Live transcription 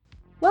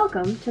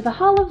Welcome to the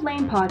Hall of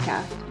Lane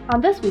podcast.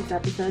 On this week's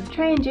episode,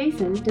 Trey and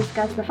Jason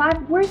discuss the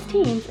 5 worst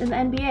teams in the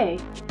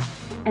NBA,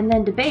 and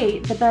then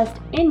debate the best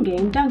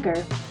in-game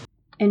dunker.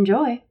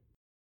 Enjoy!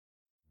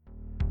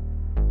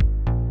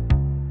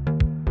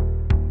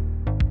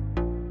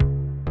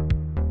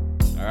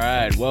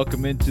 Alright,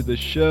 welcome into the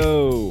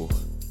show.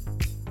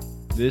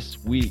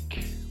 This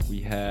week, we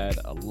had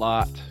a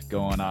lot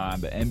going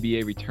on. The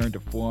NBA returned to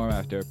form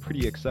after a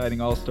pretty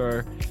exciting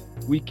All-Star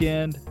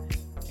weekend,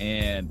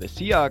 and the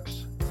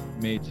Seahawks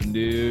made some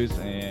news,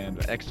 and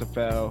the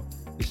XFL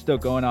is still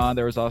going on.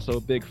 There was also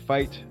a big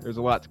fight. There's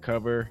a lot to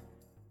cover.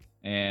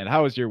 And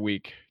how was your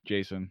week,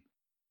 Jason?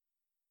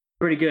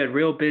 Pretty good.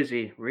 Real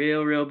busy.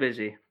 Real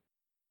busy.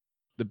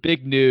 The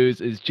big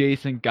news is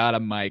Jason got a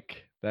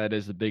mic. That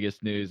is the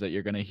biggest news that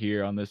you're going to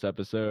hear on this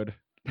episode.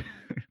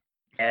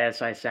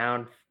 Yes, I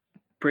sound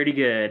pretty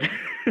good.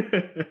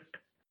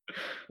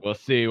 We'll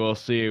see.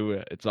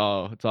 It's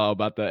all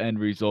about the end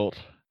result.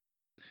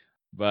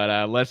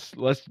 But let's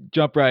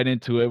jump right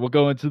into it. We'll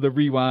go into the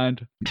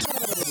rewind.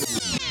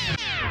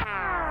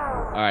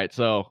 All right,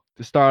 so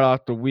to start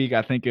off the week,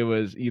 I think it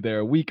was either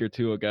a week or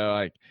two ago.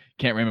 I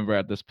can't remember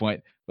at this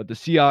point. But the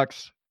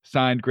Seahawks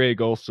signed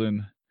Greg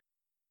Olsen.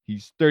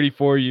 He's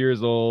 34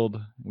 years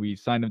old. We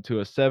signed him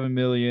to a $7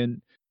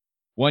 million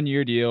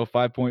one-year deal,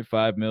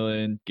 $5.5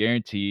 million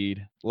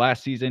guaranteed.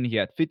 Last season, he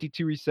had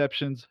 52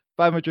 receptions,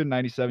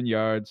 597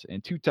 yards,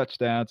 and 2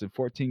 touchdowns in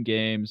 14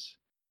 games.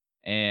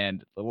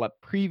 And the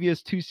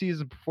previous 2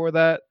 seasons before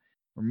that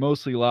were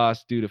mostly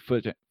lost due to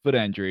foot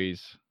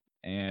injuries.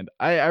 And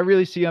I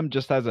really see him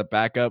just as a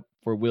backup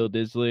for Will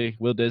Dissly.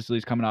 Will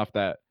Dissly's coming off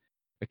that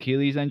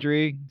Achilles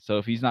injury, so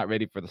if he's not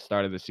ready for the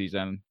start of the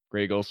season,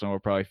 Greg Olsen will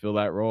probably fill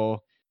that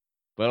role.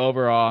 But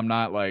overall, I'm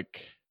not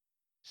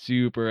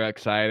super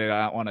excited.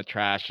 I don't want to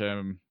trash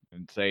him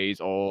and say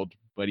he's old,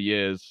 but he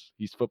is.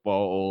 He's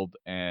football old,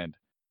 and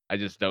I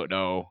just don't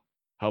know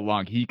how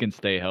long he can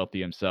stay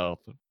healthy himself.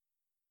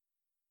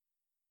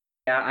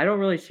 Yeah, I don't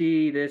really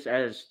see this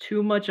as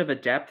too much of a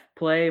depth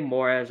play,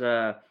 more as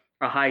a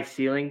high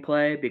ceiling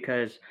play,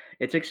 because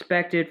it's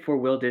expected for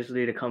Will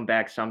Dissly to come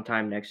back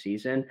sometime next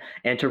season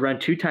and to run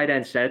 2 tight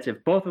end sets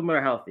if both of them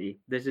are healthy.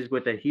 This is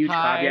with a huge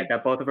caveat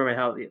that both of them are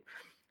healthy.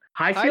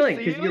 High ceiling,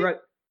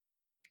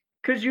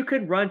 because you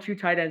could run 2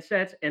 tight end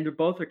sets and they're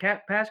both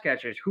pass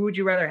catchers. Who would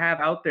you rather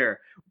have out there,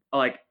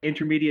 like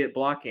intermediate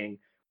blocking?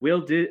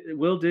 Will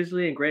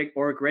Dissly and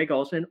Greg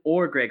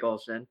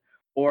Olsen,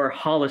 or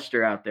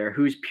Hollister out there,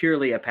 who's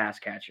purely a pass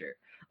catcher?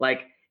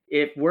 Like,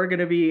 if we're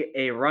gonna be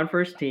a run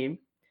first team,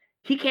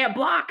 he can't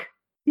block.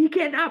 He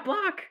cannot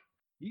block.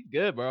 He's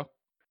good, bro.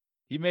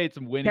 He made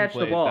some winning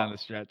plays down the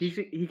stretch.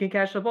 He can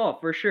catch the ball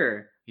for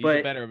sure. He's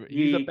a better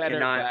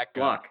backup.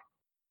 Block.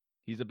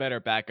 He's a better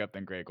backup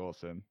than Greg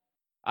Olsen.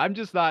 I'm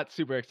just not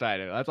super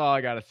excited. That's all I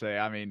gotta say.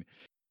 I mean,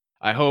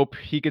 I hope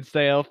he can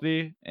stay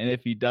healthy, and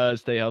if he does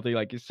stay healthy,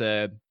 like you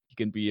said, he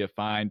can be a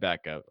fine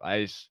backup.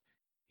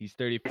 He's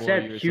 34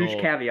 years old.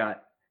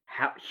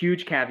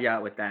 Huge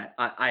caveat with that.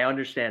 I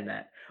understand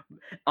that.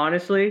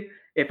 Honestly,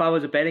 if I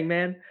was a betting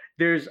man,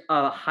 there's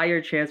a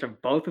higher chance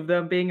of both of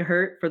them being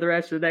hurt for the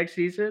rest of the next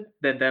season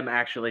than them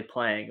actually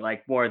playing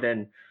like more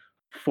than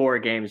 4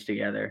 games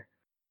together.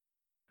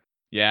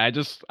 Yeah,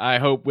 I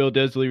hope Will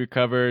Dissly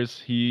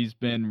recovers. He's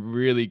been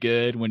really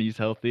good when he's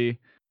healthy.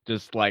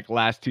 Just like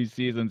last 2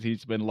 seasons,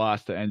 he's been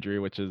lost to injury,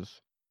 which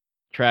is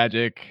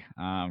tragic.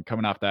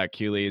 Coming off that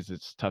Achilles,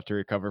 it's tough to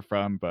recover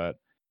from, but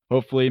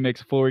hopefully he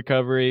makes a full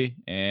recovery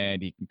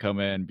and he can come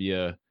in and be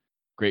a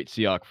great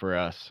Seahawk for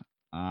us.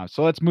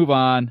 So let's move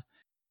on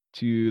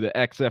to the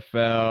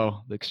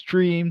XFL, the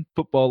Extreme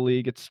Football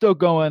League. It's still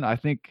going. I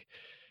think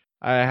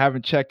I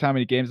haven't checked how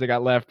many games they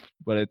got left,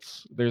 but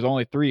there's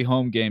only 3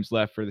 home games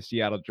left for the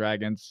Seattle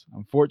Dragons.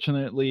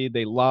 Unfortunately,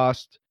 they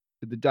lost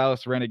to the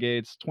Dallas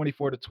Renegades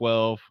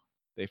 24-12.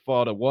 They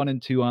fall to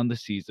 1-2 on the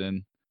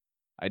season.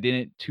 I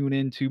didn't tune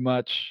in too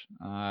much.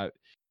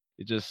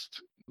 It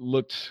just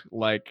looked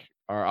like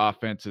our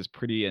offense is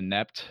pretty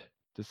inept,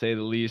 to say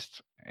the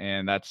least,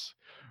 and that's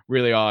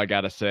really all I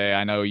got to say.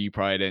 I know you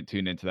probably didn't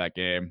tune into that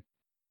game.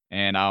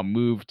 And I'll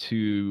move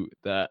to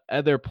the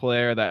other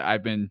player that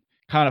I've been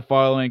kind of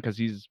following because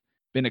he's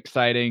been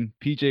exciting,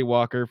 PJ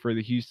Walker for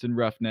the Houston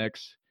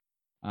Roughnecks.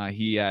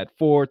 He had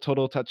 4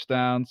 total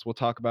touchdowns. We'll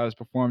talk about his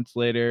performance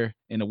later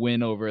in a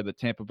win over the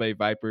Tampa Bay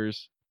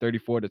Vipers,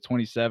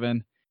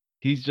 34-27.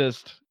 He's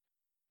just,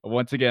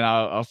 once again,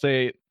 I'll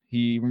say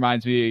he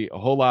reminds me a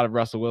whole lot of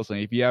Russell Wilson.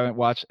 If you haven't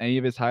watched any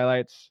of his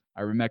highlights,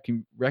 I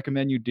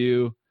recommend you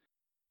do.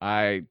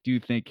 I do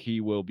think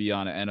he will be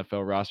on an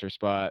NFL roster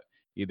spot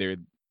either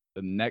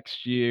the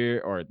next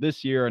year or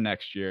this year or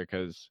next year,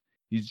 because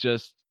he's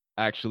just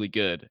actually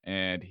good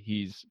and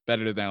he's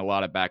better than a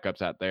lot of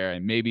backups out there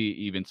and maybe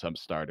even some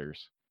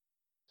starters.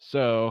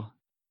 So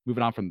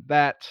moving on from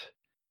that,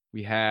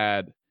 we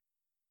had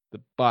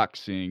the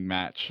boxing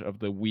match of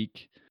the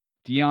week.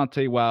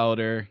 Deontay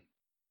Wilder,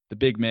 the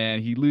big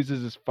man, he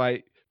loses his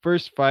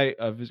first fight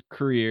of his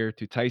career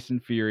to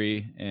Tyson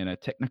Fury in a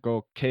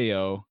technical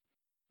KO.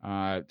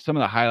 Some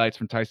of the highlights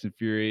from Tyson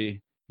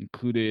Fury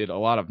included a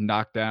lot of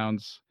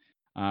knockdowns.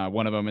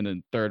 One of them in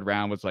the third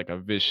round was like a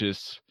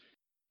vicious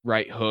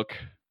right hook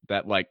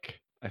that like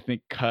I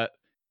think cut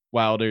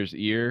Wilder's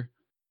ear.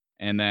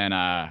 And then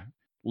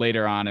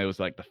later on it was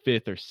like the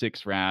fifth or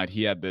sixth round,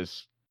 he had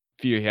this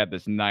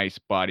nice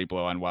body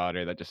blow on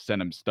Wilder that just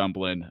sent him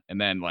stumbling. And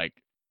then like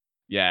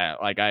yeah,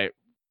 like I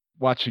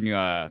watching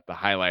the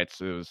highlights,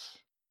 it was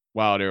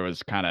Wilder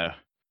was kind of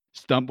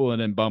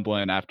stumbling and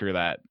bumbling after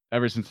that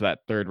ever since that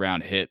third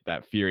round hit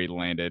that Fury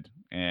landed,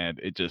 and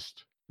it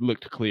just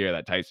looked clear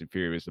that Tyson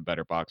Fury was the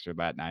better boxer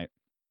that night.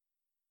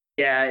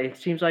 Yeah, it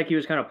seems like he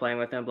was kind of playing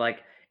with him. Like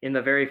in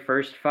the very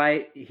first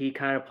fight, he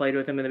kind of played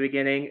with him in the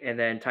beginning, and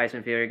then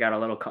Tyson Fury got a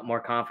little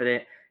more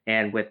confident,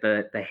 and with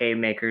the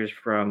haymakers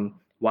from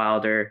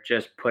Wilder,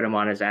 just put him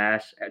on his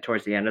ass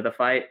towards the end of the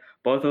fight.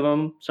 Both of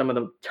them, some of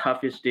the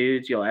toughest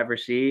dudes you'll ever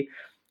see,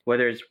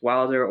 whether it's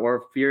Wilder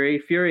or Fury.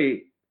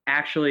 Fury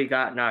actually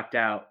got knocked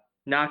out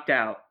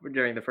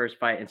during the first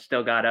fight and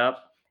still got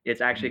up. It's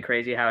actually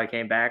crazy how he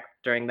came back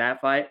during that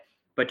fight.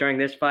 But during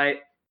this fight,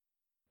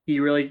 he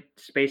really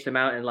spaced him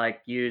out and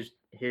like used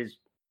his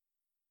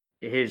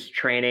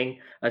training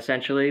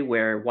essentially,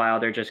 where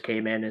Wilder just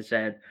came in and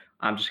said,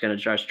 I'm just gonna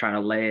just trying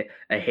to lay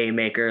a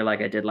haymaker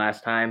like I did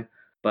last time.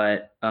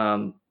 But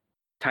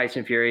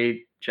Tyson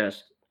Fury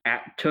just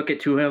took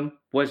it to him,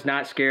 was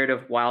not scared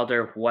of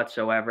Wilder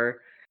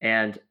whatsoever,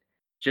 and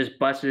just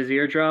busted his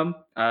eardrum.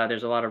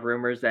 There's a lot of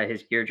rumors that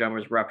his eardrum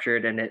was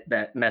ruptured and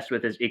that messed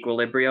with his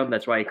equilibrium.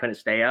 That's why he couldn't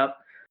stay up.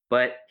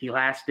 But he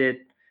lasted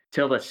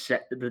till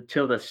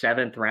the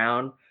seventh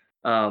round.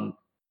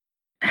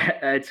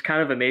 It's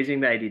kind of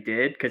amazing that he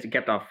did, because he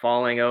kept on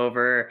falling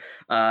over,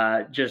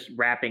 just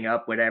wrapping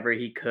up whatever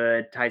he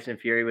could. Tyson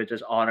Fury was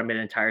just on him the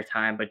entire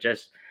time, but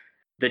just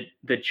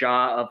the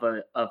jaw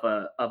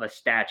of a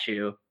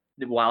statue.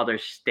 Wilder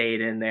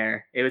stayed in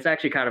there. It was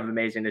actually kind of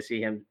amazing to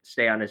see him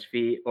stay on his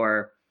feet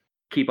or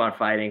keep on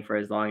fighting for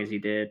as long as he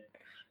did.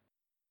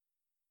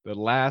 The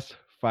last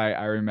fight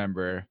I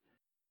remember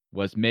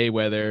was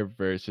Mayweather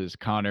versus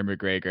Conor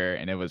McGregor,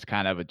 and it was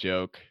kind of a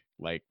joke.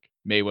 Like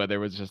Mayweather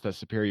was just a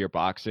superior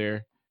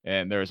boxer,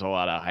 and there was a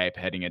lot of hype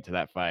heading into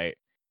that fight.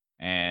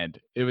 And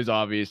it was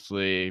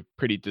obviously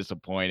pretty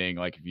disappointing.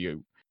 Like if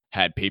you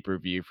had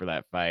pay-per-view for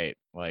that fight,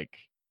 like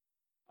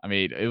I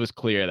mean, it was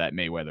clear that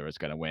Mayweather was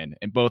going to win,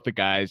 and both the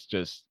guys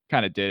just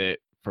kind of did it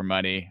for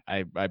money,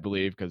 I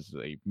believe, because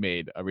they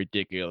made a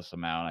ridiculous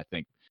amount. I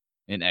think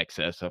in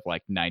excess of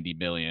like 90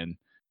 million,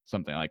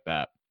 something like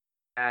that.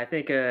 I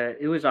think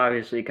it was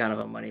obviously kind of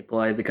a money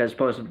play, because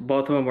both of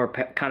them were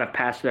kind of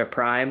past their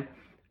prime.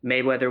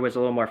 Mayweather was a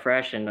little more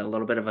fresh and a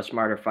little bit of a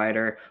smarter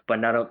fighter,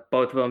 but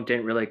both of them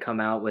didn't really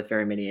come out with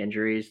very many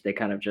injuries. They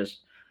kind of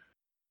just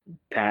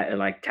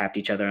tapped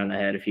each other on the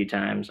head a few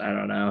times. I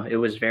don't know. It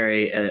was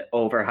very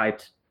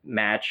overhyped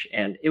match,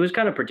 and it was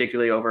kind of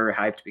particularly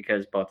overhyped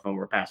because both of them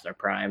were past their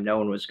prime. No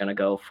one was going to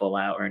go full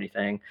out or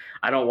anything.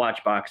 I don't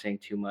watch boxing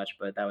too much,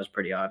 but that was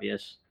pretty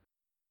obvious.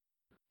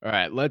 All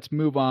right, let's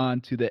move on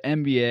to the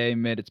NBA.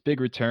 Made its big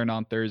return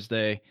on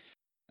Thursday,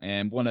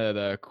 and one of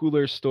the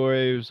cooler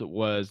stories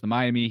was the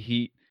Miami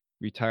Heat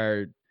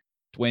retired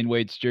Dwayne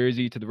Wade's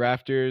jersey to the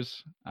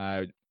rafters.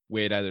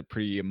 Wade had a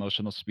pretty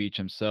emotional speech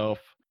himself.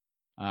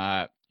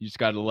 You just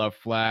got to love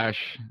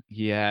Flash.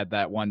 He had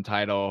that one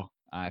title.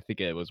 I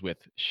think it was with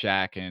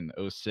Shaq in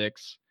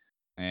 06,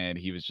 and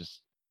he was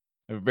just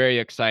a very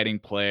exciting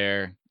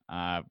player.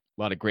 A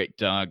lot of great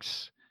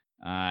dunks,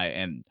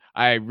 and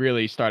I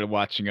really started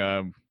watching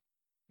him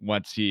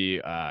once he,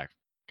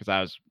 because I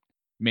was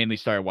mainly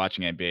started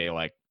watching NBA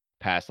like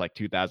past like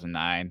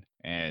 2009,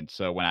 and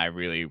so when I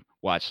really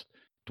watched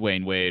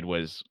Dwayne Wade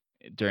was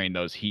during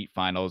those Heat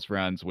finals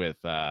runs with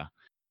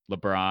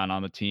LeBron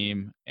on the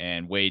team,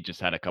 and Wade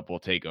just had a couple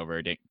of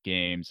takeover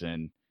games,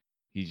 and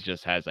he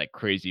just has like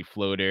crazy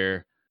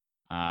floater,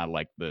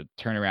 like the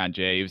turnaround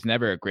J. He was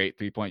never a great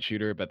 3-point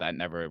shooter, but that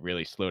never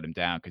really slowed him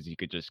down because he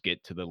could just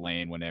get to the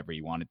lane whenever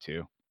he wanted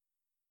to.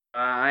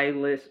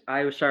 I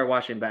started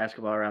watching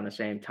basketball around the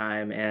same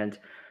time, and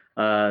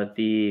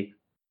the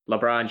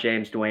LeBron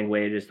James, Dwayne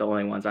Wade is the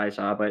only ones I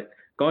saw. But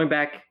going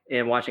back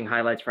and watching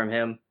highlights from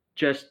him,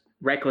 just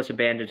reckless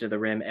abandon to the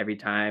rim every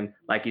time.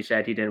 Like you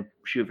said, he didn't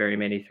shoot very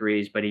many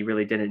threes, but he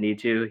really didn't need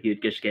to.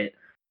 He'd just get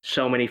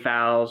so many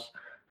fouls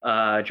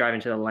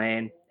driving to the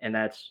lane, and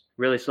that's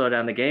really slowed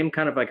down the game,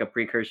 kind of like a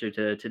precursor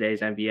to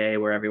today's NBA,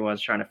 where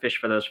everyone's trying to fish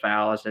for those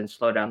fouls and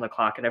slow down the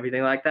clock and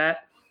everything like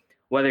that.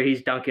 Whether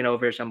he's dunking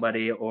over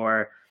somebody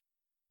or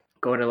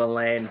going to the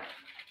lane.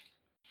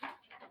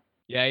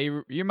 Yeah, he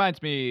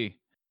reminds me.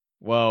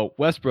 Well,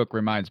 Westbrook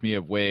reminds me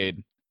of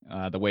Wade,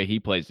 the way he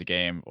plays the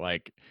game.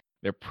 Like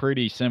they're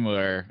pretty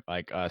similar,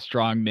 like a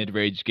strong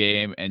mid-range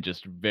game and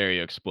just very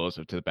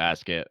explosive to the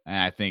basket. And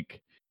I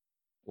think,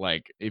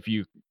 like if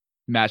you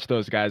match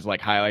those guys like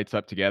highlights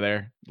up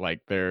together, like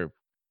they're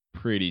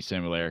pretty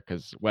similar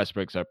because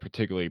Westbrook's a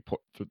particularly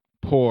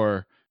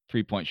poor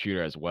 3-point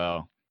shooter as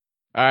well.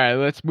 All right,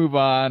 let's move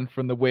on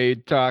from the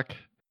Wade talk.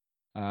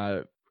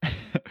 A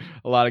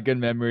lot of good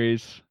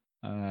memories.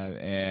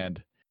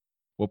 And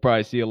we'll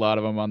probably see a lot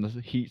of them on the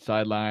Heat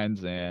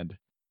sidelines and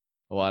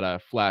a lot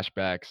of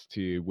flashbacks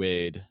to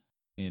Wade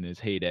in his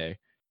heyday.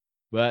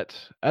 But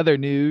other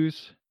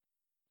news,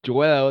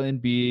 Joel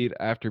Embiid,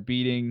 after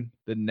beating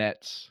the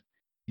Nets,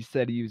 he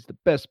said he was the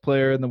best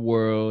player in the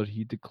world.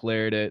 He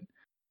declared it.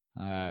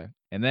 And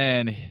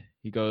then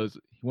he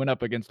went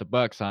up against the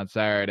Bucks on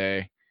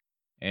Saturday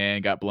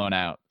and got blown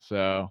out.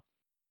 So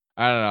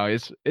I don't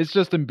know. It's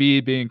just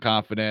Embiid being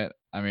confident.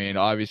 I mean,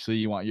 obviously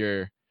you want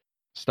your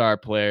star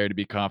player to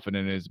be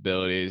confident in his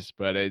abilities,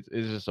 but it's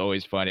just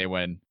always funny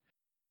when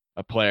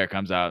a player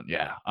comes out,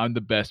 yeah, I'm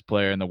the best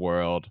player in the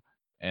world,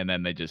 and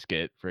then they just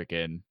get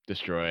freaking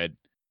destroyed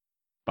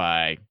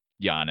by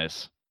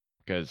Giannis,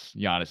 because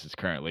Giannis is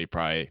currently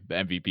probably the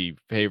MVP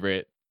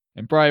favorite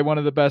and probably one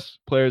of the best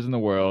players in the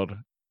world,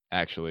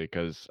 actually,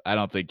 because I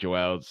don't think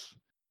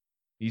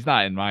he's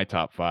not in my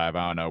top 5.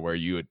 I don't know where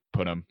you would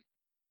put him.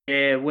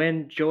 Yeah,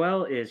 when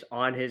Joel is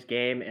on his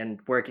game and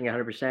working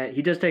 100%,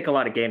 he does take a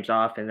lot of games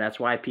off, and that's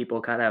why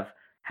people kind of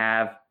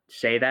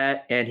say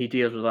that, and he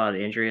deals with a lot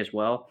of injury as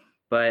well.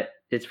 But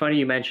it's funny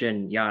you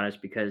mentioned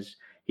Giannis because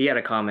he had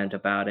a comment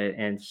about it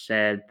and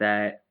said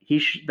that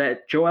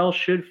that Joel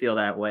should feel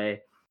that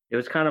way. It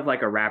was kind of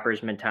like a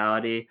rapper's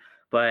mentality,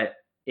 but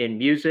in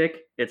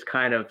music, it's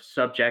kind of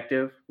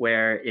subjective,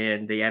 where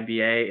in the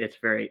NBA, it's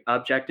very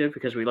objective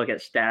because we look at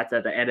stats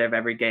at the end of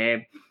every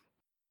game.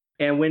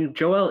 And when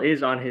Joel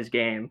is on his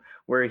game,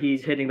 where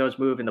he's hitting those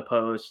moves in the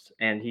post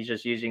and he's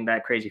just using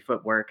that crazy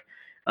footwork,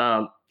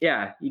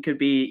 yeah, he could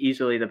be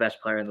easily the best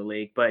player in the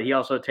league. But he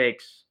also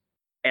takes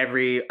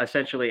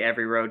essentially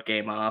every road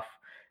game off,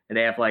 and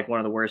they have like one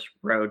of the worst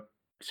road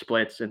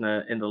splits in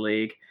the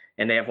league,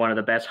 and they have one of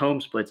the best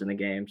home splits in the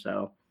game.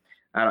 So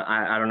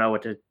I don't know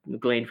what to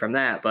glean from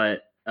that,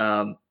 but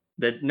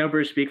the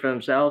numbers speak for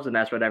themselves, and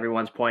that's what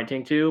everyone's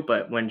pointing to.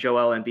 But when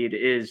Joel Embiid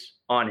is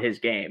on his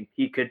game,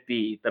 he could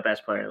be the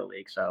best player in the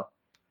league. So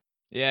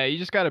Yeah, you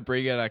just got to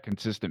bring it on a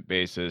consistent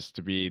basis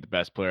to be the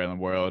best player in the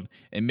world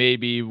and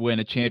maybe win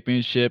a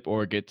championship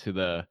or get to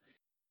the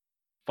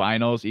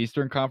finals,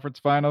 Eastern Conference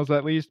Finals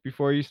at least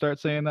before you start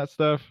saying that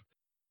stuff.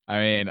 I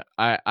mean,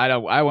 I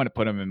want to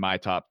put him in my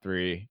top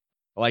 3.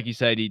 Like you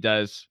said, he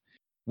does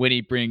when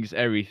he brings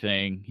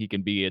everything, he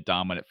can be a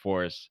dominant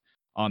force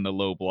on the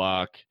low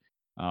block,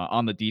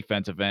 on the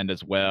defensive end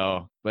as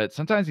well. But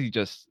sometimes he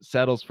just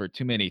settles for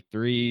too many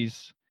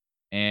threes.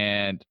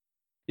 And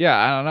yeah,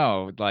 I don't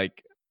know.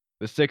 Like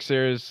the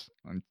Sixers,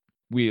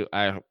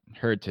 I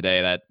heard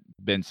today that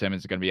Ben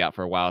Simmons is going to be out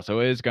for a while, so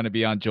it is going to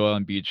be on Joel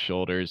Embiid's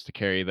shoulders to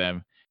carry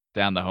them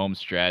down the home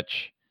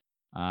stretch.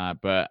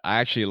 But I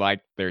actually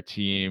like their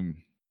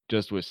team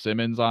just with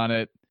Simmons on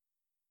it.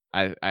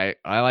 I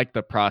like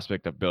the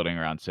prospect of building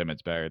around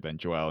Simmons better than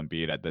Joel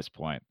Embiid at this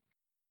point.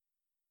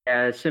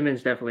 yeah,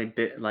 Simmons definitely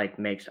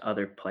makes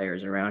other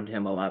players around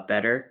him a lot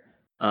better.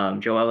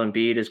 Joel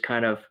Embiid is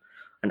kind of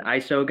an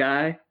ISO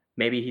guy.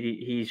 Maybe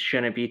he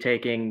shouldn't be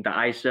taking the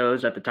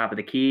ISOs at the top of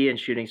the key and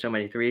shooting so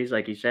many threes,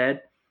 like you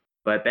said.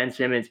 But Ben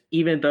Simmons,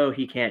 even though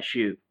he can't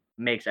shoot,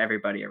 makes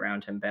everybody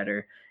around him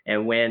better.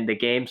 And when the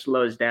game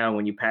slows down,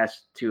 when you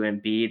pass to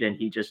Embiid and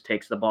he just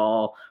takes the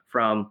ball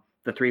from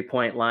the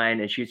 3-point line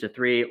and shoots a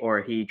 3,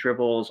 or he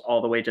dribbles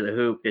all the way to the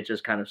hoop, it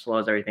just kind of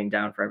slows everything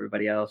down for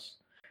everybody else.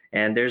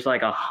 And there's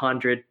like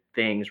 100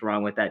 things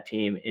wrong with that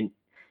team.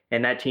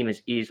 And that team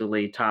is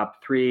easily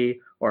top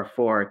 3 or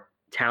 4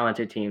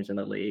 talented teams in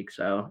the league.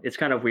 So it's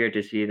kind of weird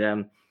to see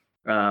them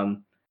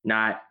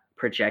not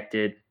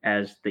projected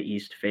as the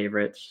East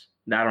favorites.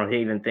 I don't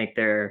even think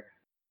they're,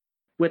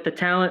 with the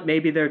talent,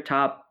 maybe they're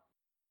top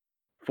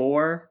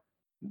 4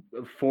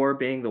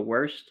 being the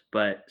worst,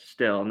 but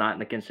still not in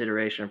the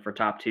consideration for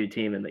top 2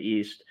 team in the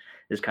East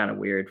is kind of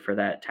weird for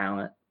that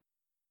talent.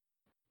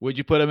 Would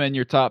you put them in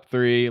your top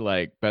 3,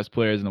 like best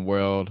players in the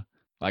world?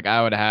 Like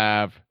I would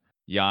have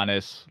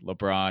Giannis,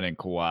 LeBron, and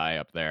Kawhi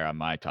up there on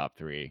my top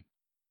 3,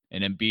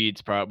 and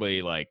Embiid's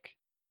probably like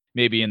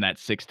maybe in that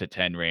 6 to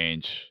 10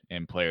 range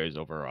in players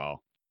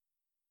overall.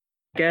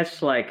 I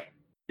guess like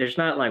there's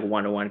not like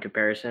one-to-one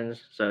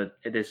comparisons, so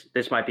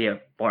this might be a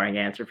boring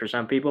answer for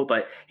some people,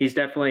 but he's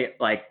definitely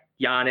like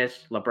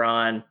Giannis,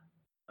 LeBron,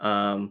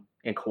 and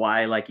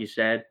Kawhi, like you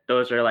said.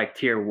 Those are like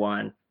tier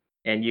 1,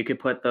 and you could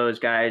put those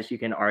guys. You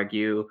can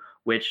argue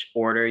which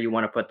order you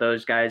want to put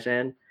those guys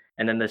in,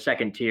 and then the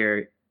second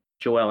tier,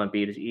 Joel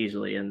Embiid is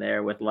easily in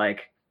there with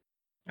like,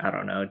 I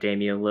don't know,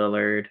 Damian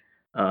Lillard,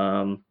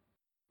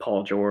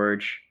 Paul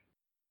George,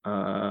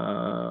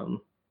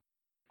 Harden.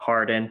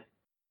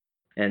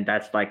 And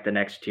that's like the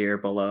next tier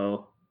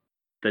below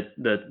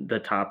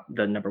the top,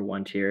 the number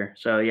 1 tier.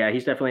 So yeah,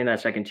 he's definitely in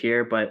that second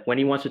tier, but when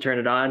he wants to turn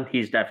it on,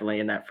 he's definitely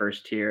in that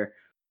first tier.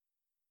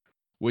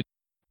 Would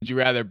you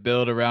rather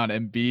build around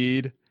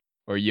Embiid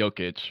or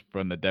Jokic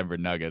from the Denver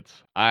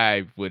Nuggets?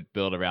 I would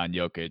build around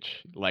Jokic.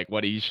 Like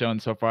what he's shown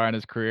so far in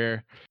his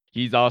career.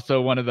 He's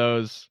also one of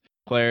those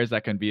players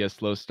that can be a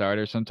slow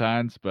starter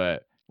sometimes,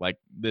 but like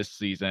this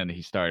season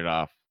he started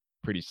off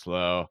pretty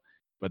slow,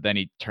 but then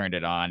he turned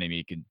it on and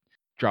he could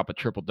drop a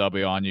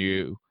triple-double on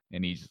you,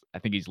 and I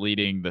think he's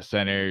leading the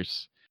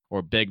centers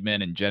or big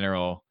men in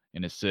general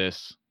in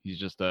assists. He's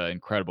just an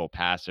incredible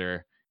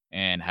passer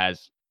and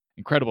has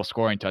incredible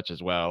scoring touch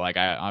as well. Like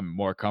I'm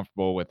more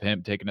comfortable with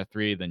him taking a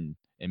three than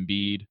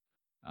Embiid.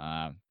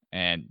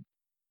 And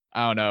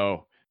I don't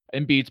know.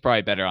 Embiid's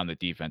probably better on the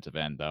defensive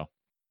end though.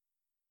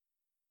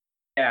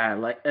 Yeah,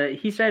 like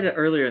he said it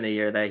earlier in the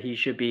year that he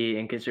should be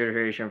in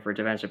consideration for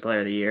Defensive Player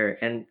of the Year,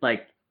 and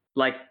like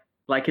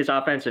like his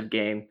offensive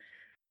game,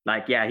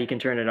 like yeah, he can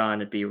turn it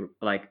on and be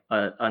like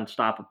a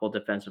unstoppable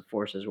defensive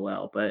force as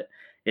well. But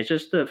it's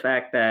just the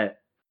fact that,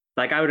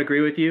 like, I would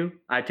agree with you.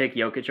 I'd take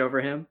Jokic over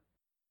him,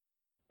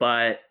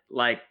 but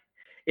like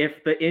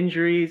if the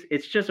injuries,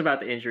 it's just about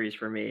the injuries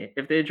for me.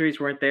 If the injuries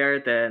weren't there,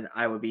 then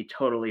I would be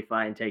totally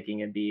fine taking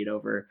Embiid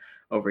over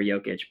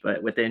Jokic.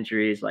 But with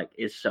injuries, like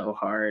it's so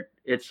hard.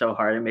 It's so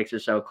hard. It makes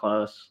it so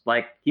close.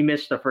 Like he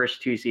missed the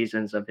first 2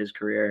 seasons of his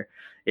career.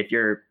 If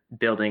you're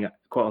building,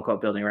 quote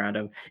unquote, building around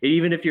him,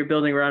 even if you're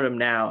building around him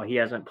now, he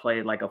hasn't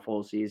played like a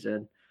full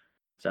season.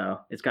 So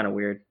it's kind of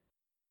weird.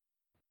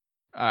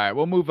 All right,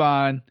 we'll move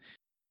on.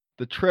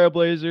 The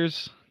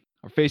Trailblazers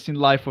are facing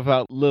life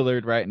without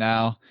Lillard right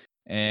now,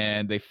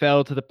 and they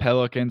fell to the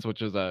Pelicans,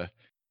 which is a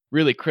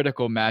really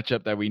critical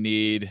matchup that we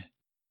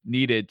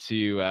needed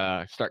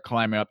to start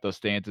climbing up those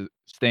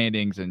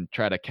standings and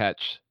try to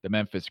catch the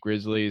Memphis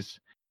Grizzlies.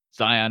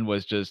 Zion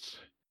was just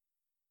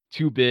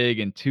too big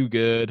and too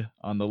good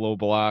on the low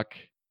block.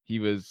 He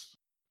was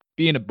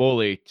being a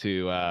bully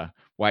to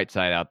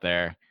Whiteside out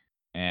there,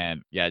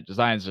 and yeah,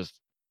 Zion's just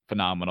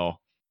phenomenal.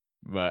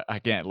 But I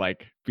can't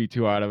like be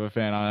too hard of a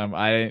fan on him.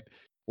 I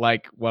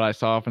like what I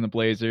saw from the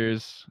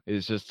Blazers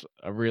is just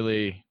they're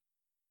really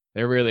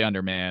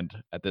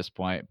undermanned at this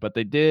point. But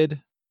they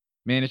did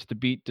manage to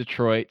beat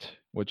Detroit,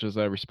 which was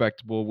a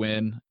respectable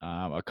win.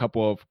 A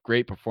couple of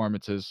great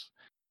performances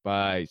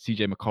by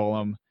CJ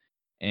McCollum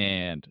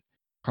and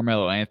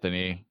Carmelo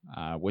Anthony,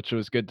 which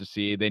was good to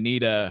see. They need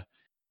to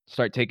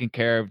start taking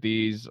care of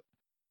these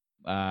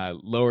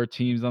lower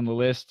teams on the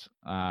list.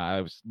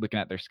 I was looking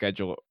at their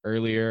schedule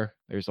earlier.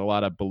 There's a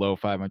lot of below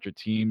 500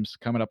 teams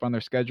coming up on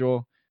their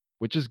schedule,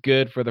 which is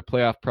good for the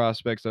playoff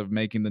prospects of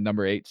making the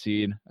number 8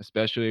 seed,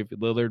 especially if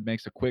Lillard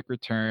makes a quick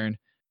return.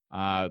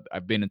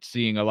 I've been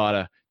seeing a lot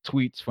of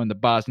tweets from the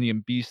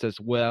Bosnian Beast as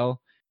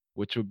well,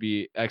 which would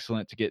be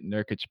excellent to get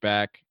Nurkic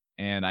back.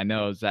 And I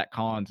know Zach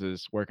Collins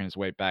is working his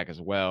way back as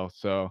well.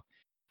 So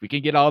if we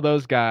can get all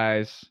those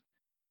guys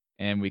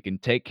and we can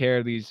take care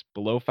of these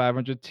below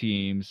 500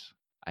 teams,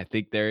 I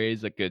think there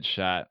is a good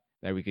shot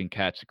that we can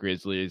catch the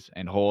Grizzlies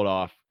and hold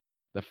off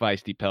the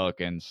feisty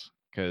Pelicans.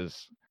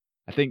 Because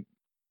I think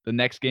the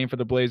next game for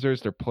the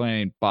Blazers, they're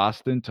playing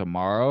Boston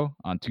tomorrow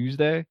on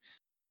Tuesday.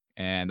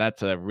 And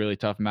that's a really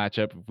tough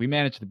matchup. If we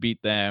manage to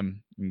beat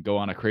them and go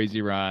on a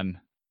crazy run,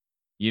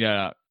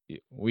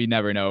 we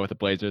never know with the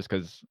Blazers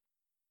because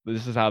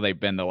this is how they've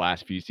been the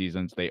last few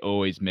seasons. They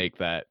always make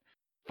that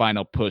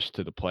final push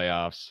to the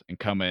playoffs and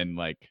come in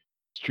like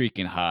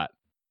streaking hot.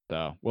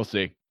 So we'll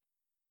see.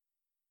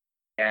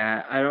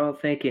 Yeah, I don't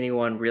think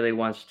anyone really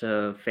wants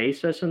to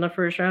face us in the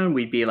first round.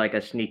 We'd be like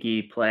a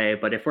sneaky play,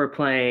 but if we're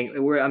playing,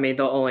 I mean,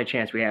 the only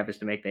chance we have is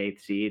to make the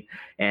 8th seed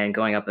and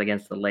going up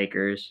against the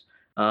Lakers.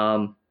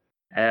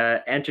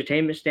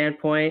 Entertainment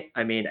standpoint,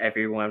 I mean,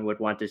 everyone would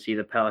want to see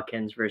the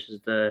Pelicans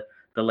versus the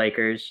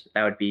Lakers.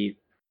 That would be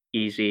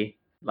easy.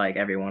 Like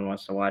everyone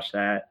wants to watch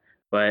that,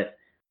 but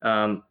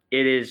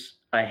it is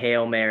a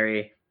Hail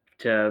Mary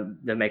to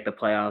make the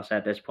playoffs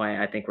at this point.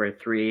 I think we're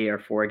 3 or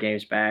 4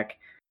 games back.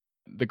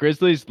 The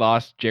Grizzlies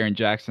lost Jaren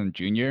Jackson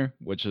Jr.,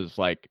 which is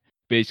like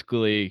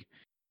basically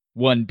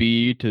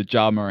 1B to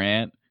Ja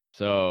Morant.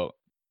 So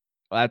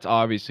that's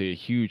obviously a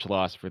huge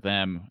loss for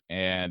them.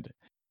 And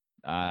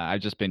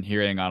I've just been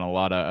hearing on a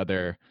lot of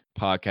other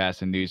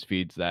podcasts and news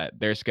feeds that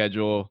their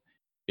schedule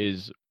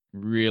is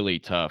really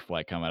tough,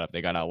 like coming up.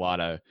 They got a lot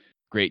of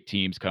great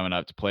teams coming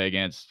up to play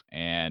against.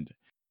 And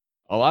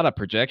a lot of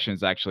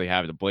projections actually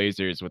have the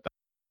Blazers with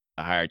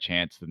a higher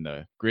chance than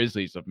the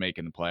Grizzlies of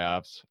making the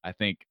playoffs. I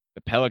think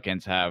the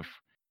Pelicans have,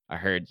 I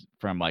heard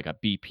from like a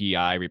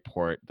BPI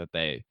report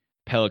that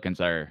Pelicans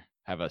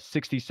have a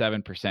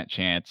 67%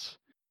 chance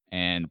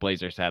and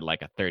Blazers had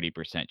like a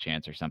 30%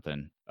 chance or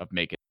something of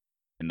making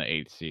the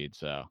 8th seed.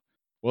 So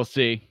we'll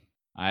see.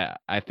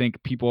 I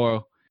think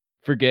people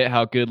forget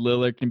how good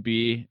Lillard can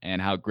be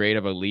and how great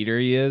of a leader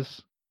he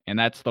is. And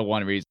that's the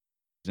one reason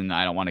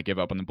I don't want to give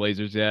up on the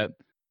Blazers yet,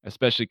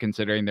 especially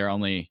considering they're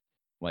only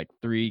like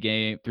 3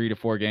 to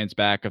 4 games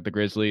back of the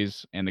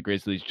Grizzlies, and the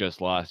Grizzlies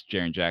just lost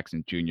Jaren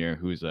Jackson Jr.,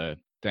 who's a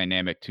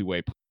dynamic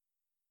two-way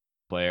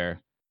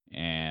player,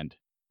 and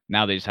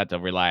now they just have to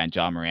rely on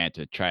Ja Morant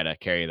to try to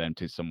carry them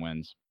to some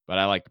wins. But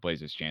I like the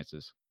Blazers'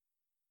 chances.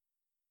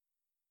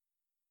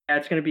 Yeah,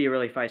 it's going to be a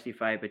really feisty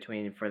fight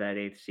for that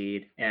 8th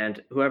seed,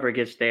 and whoever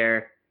gets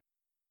there,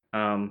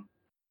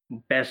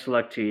 best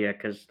luck to you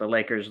because the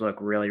Lakers look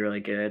really, really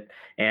good.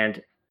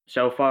 And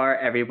so far,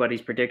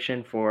 everybody's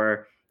prediction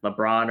for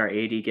LeBron or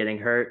AD getting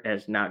hurt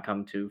has not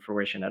come to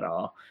fruition at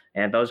all.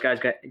 And those guys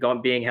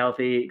being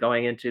healthy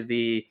going into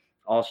the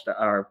All-Star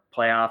or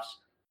playoffs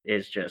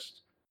is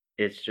just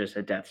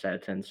a death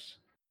sentence.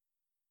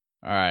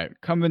 All right,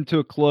 coming to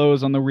a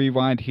close on the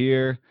rewind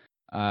here.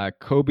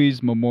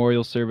 Kobe's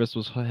memorial service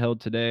was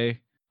held today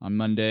on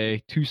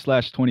Monday,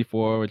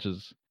 2/24, which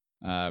is,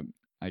 I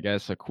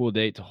guess, a cool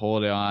date to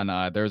hold it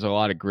on. There's a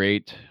lot of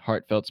great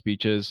heartfelt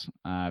speeches,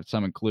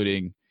 some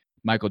including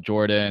Michael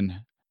Jordan,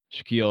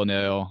 Shaquille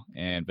O'Neal,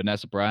 and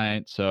Vanessa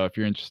Bryant. So if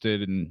you're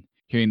interested in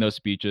hearing those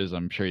speeches,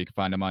 I'm sure you can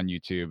find them on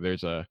YouTube.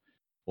 There's a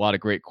lot of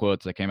great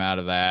quotes that came out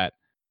of that.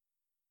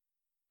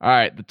 All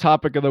right, the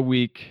topic of the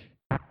week.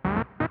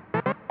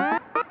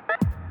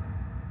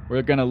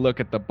 We're going to look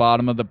at the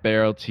bottom of the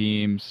barrel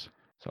teams.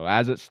 So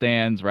as it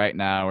stands right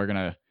now, we're going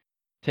to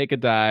take a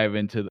dive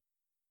into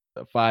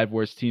the 5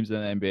 worst teams in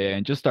the NBA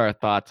and just our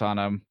thoughts on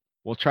them.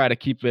 We'll try to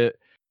keep it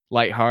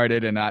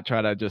lighthearted and not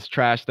try to just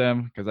trash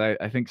them, because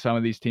I think some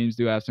of these teams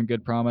do have some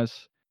good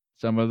promise.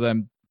 Some of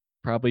them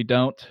probably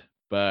don't,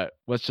 but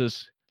let's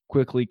just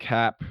quickly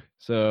cap.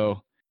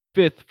 So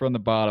 5th from the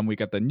bottom, we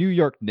got the New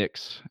York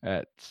Knicks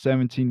at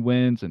 17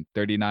 wins and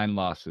 39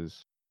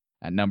 losses.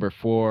 At number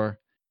 4,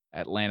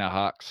 Atlanta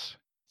Hawks,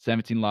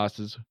 17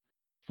 losses,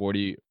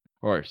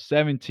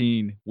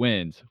 17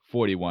 wins,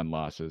 41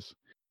 losses.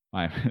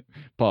 I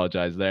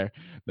apologize there.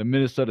 The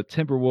Minnesota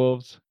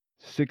Timberwolves,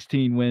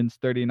 16 wins,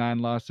 39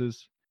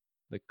 losses.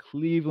 The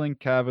Cleveland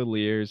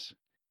Cavaliers,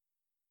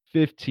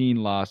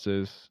 15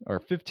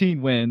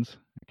 wins.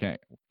 I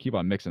can't keep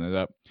on mixing it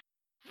up.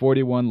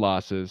 41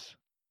 losses.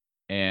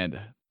 And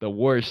the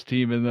worst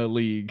team in the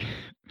league,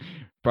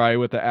 probably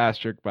with the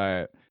asterisk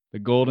by it, the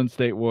Golden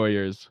State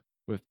Warriors,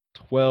 with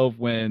 12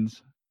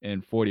 wins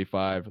and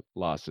 45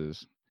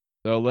 losses.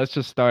 So let's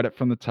just start it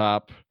from the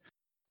top,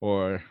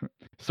 or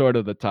sort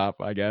of the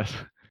top, I guess.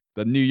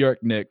 The New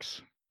York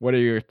Knicks. What are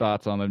your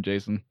thoughts on them,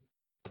 Jason?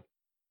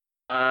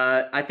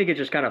 I think it's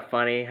just kind of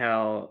funny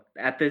how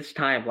at this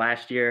time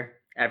last year,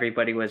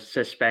 everybody was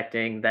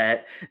suspecting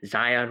that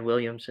Zion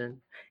Williamson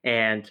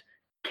and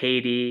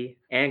KD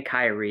and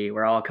Kyrie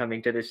were all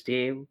coming to this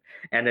team.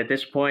 And at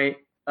this point,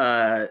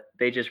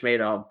 they just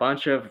made a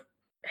bunch of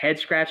head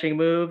scratching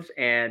moves,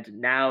 and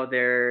now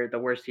they're the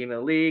worst team in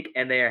the league,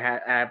 and they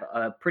have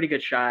a pretty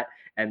good shot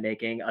at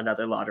making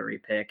another lottery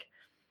pick.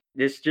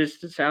 This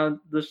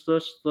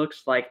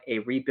looks like a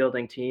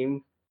rebuilding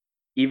team,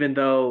 even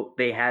though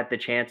they had the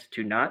chance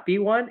to not be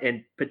one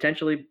and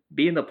potentially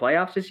be in the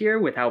playoffs this year,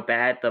 with how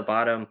bad the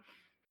bottom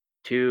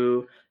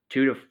two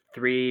to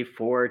three,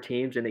 4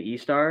 teams in the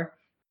East are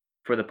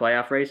for the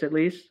playoff race, at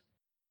least.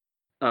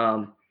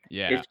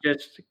 Yeah. It's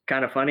just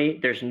kind of funny.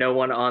 There's no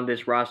one on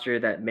this roster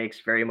that makes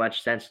very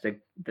much sense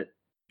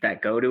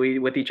that go to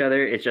with each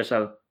other. It's just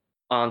a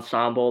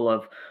ensemble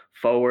of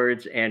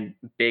forwards and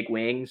big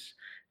wings,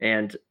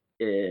 and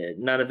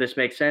none of this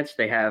makes sense.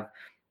 They have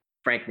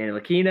Frank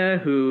Ntilikina,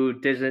 who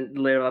doesn't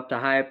live up to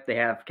hype. They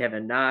have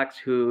Kevin Knox,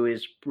 who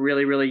is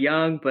really, really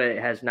young, but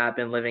has not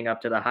been living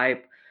up to the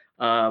hype.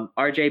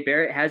 RJ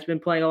Barrett has been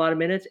playing a lot of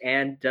minutes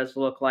and does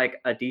look like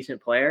a decent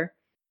player.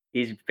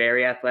 He's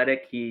very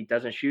athletic. He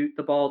doesn't shoot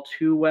the ball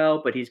too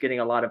well, but he's getting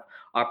a lot of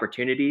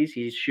opportunities.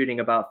 He's shooting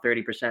about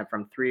 30%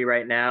 from 3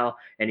 right now,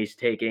 and he's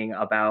taking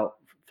about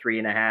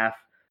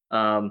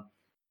 3.5.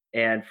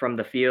 And from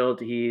the field,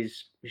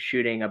 he's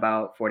shooting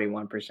about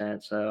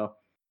 41%. So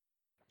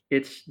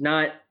it's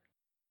not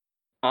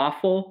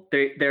awful.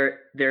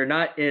 They're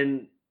not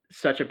in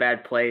such a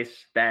bad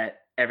place that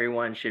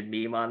everyone should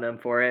meme on them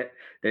for it.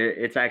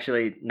 It's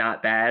actually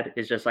not bad.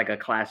 It's just like a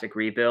classic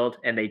rebuild,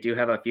 and they do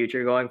have a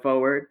future going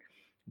forward.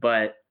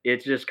 But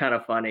it's just kind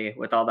of funny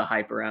with all the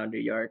hype around New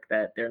York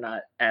that they're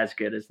not as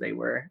good as they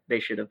were. They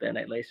should have been,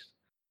 at least.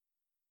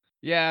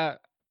 Yeah,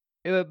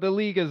 the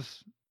league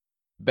is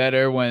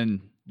better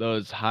when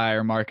those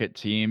higher market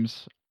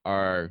teams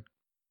are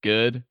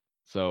good.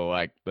 So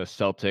like the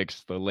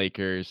Celtics, the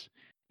Lakers,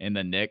 and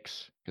the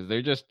Knicks, because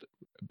they're just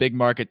big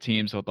market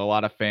teams with a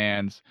lot of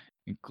fans,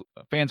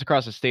 fans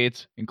across the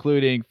states,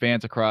 including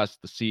fans across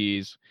the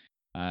seas,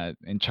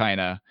 in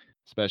China,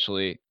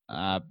 especially.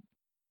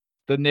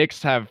 The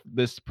Knicks have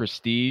this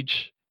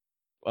prestige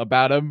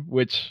about them,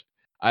 which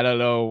I don't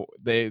know.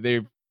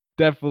 They've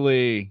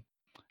definitely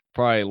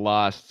probably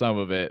lost some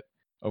of it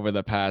over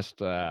the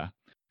past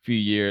few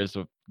years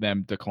of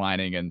them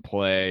declining in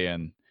play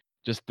and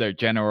just their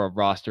general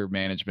roster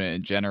management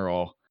in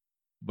general.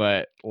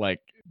 But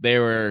like they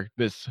were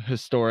this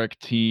historic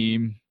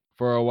team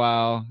for a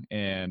while,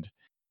 and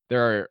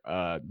they're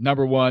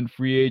number one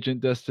free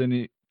agent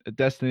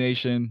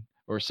destination,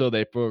 or so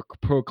they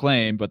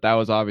proclaim. But that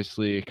was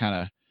obviously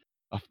kind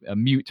of a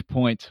mute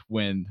point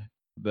when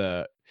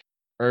the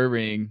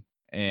Irving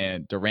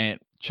and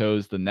Durant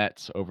chose the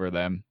Nets over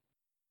them.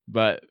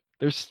 But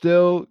there's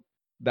still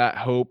that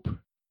hope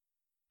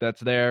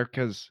that's there,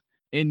 because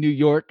in New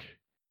York,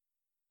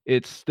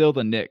 it's still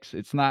the Knicks.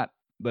 It's not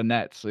the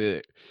Nets.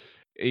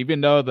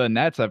 Even though the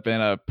Nets have been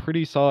a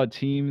pretty solid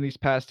team these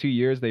past 2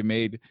 years,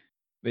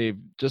 they've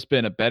just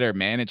been a better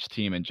managed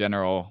team in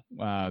general.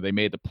 They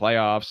made the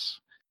playoffs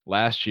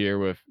last year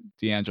with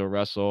D'Angelo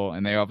Russell,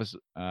 and they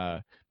obviously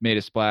made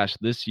a splash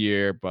this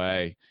year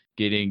by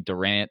getting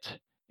Durant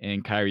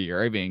and Kyrie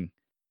Irving.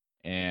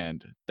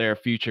 and their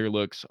future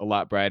looks a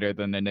lot brighter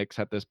than the Knicks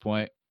at this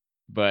point.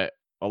 But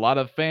a lot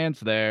of fans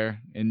there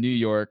in New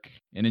York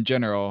and in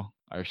general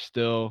are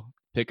still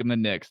picking the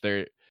Knicks.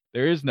 There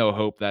is no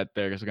hope that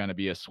there's going to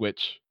be a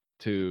switch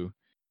to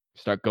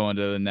start going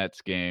to the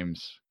Nets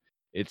games.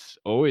 It's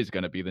always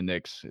going to be the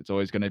Knicks. It's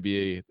always going to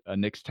be a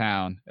Knicks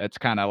town. That's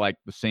kind of like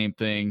the same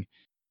thing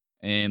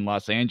in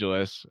Los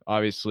Angeles.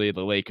 Obviously,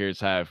 the Lakers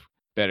have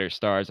better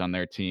stars on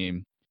their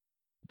team.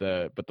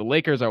 But the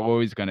Lakers are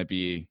always going to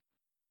be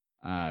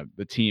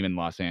the team in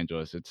Los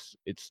Angeles.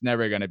 It's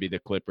never going to be the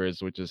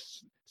Clippers, which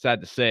is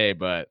sad to say,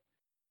 but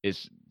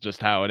it's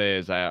just how it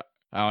is. I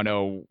don't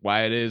know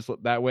why it is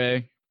that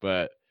way,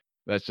 but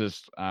that's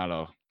just, I don't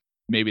know,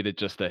 maybe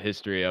just the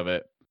history of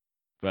it.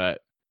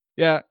 But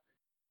yeah,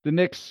 the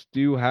Knicks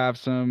do have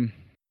some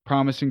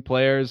promising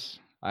players.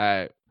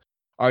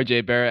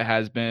 RJ Barrett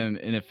has been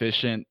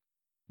inefficient,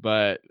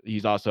 but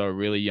he's also a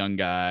really young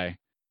guy,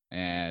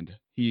 and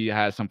he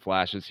has some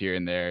flashes here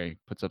and there. He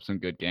puts up some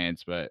good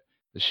games, but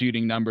the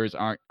shooting numbers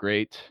aren't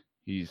great.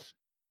 He's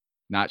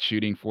not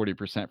shooting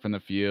 40% from the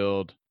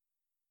field,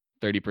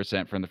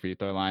 30% from the free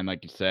throw line,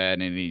 like you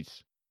said, and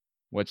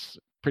what's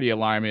pretty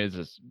alarming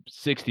is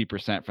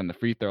 60% from the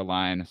free throw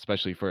line,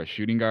 especially for a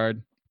shooting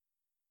guard.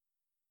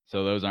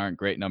 So those aren't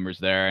great numbers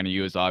there, and he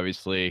was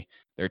obviously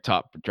their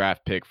top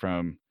draft pick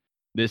from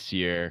this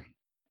year.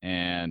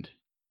 And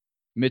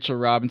Mitchell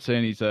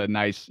Robinson, he's a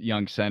nice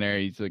young center.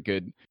 He's a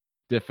good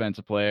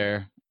defensive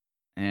player.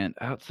 And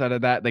outside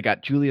of that, they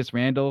got Julius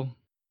Randle.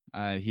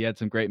 He had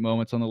some great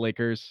moments on the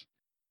Lakers.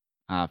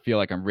 I feel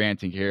like I'm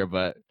ranting here,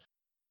 but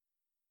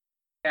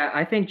Yeah,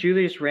 I think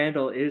Julius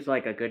Randle is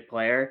like a good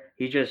player.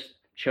 He just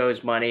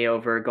chose money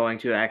over going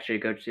to actually a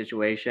good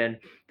situation.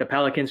 The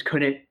Pelicans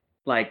couldn't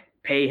like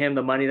pay him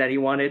the money that he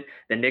wanted.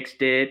 The Knicks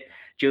did.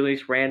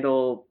 Julius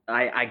Randle,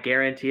 I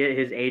guarantee it,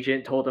 his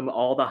agent told him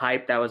all the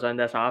hype that was on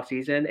this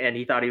offseason, and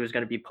he thought he was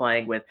going to be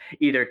playing with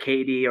either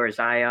KD or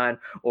Zion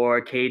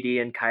or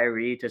KD and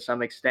Kyrie to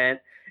some extent.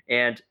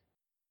 And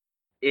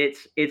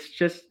it's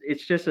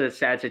just a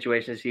sad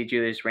situation to see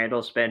Julius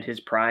Randle spend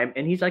his prime,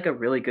 and he's like a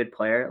really good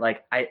player.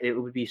 Like it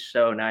would be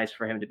so nice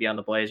for him to be on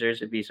the Blazers.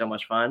 It'd be so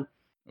much fun.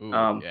 ooh,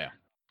 Um, yeah.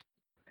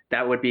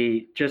 that would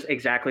be just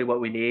exactly what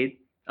we need.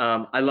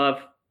 I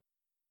love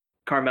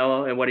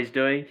Carmelo and what he's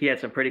doing. He had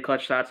some pretty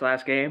clutch shots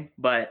last game,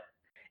 but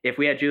if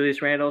we had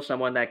Julius Randle,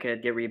 someone that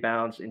could get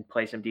rebounds and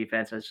play some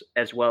defense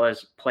as well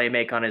as play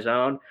make on his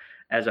own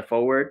as a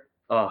forward,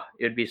 oh,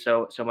 it would be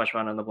so much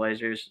fun on the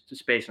Blazers,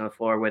 space on the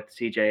floor with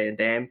CJ and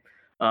Dame.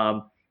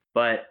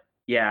 But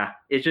yeah,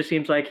 it just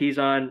seems like he's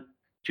on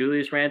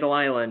Julius Randle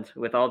Island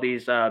with all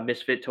these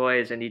misfit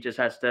toys, and he just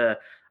has to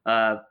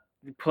uh,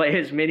 play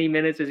as many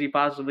minutes as he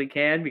possibly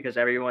can because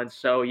everyone's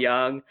so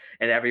young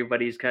and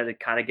everybody's kind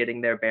of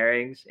getting their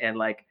bearings. And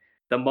like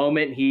the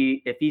moment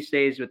if he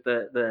stays with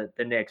the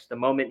Knicks, the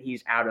moment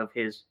he's out of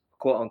his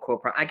quote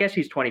unquote prime, I guess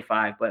he's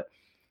 25, but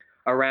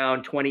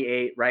around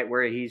 28, right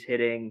where he's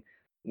hitting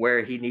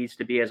where he needs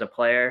to be as a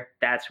player,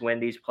 that's when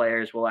these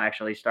players will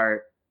actually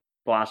start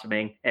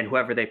blossoming and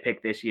whoever they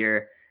pick this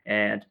year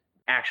and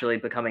actually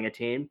becoming a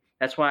team.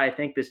 That's why I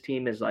think this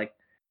team is like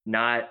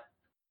not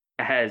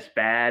as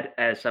bad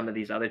as some of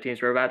these other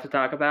teams we're about to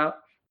talk about.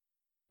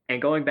 And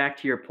going back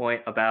to your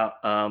point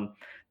about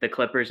the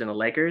Clippers and the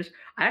Lakers,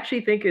 I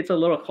actually think it's a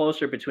little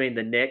closer between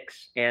the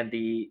Knicks and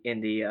the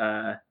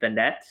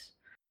Nets.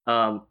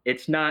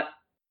 It's not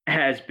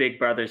as Big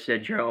Brother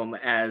syndrome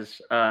as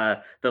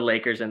the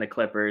Lakers and the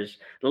Clippers.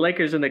 The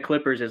Lakers and the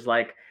Clippers is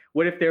like,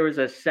 what if there was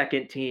a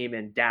second team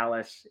in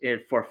Dallas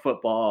for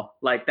football?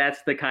 Like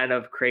that's the kind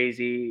of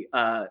crazy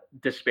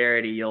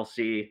disparity you'll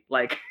see.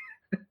 Like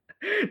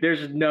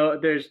there's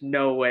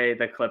no way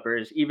the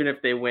Clippers, even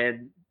if they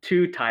win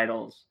 2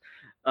 titles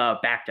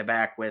back to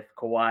back with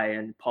Kawhi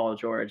and Paul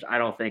George, I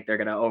don't think they're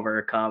going to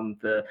overcome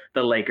the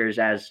Lakers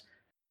as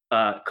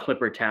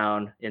Clipper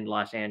Town in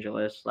Los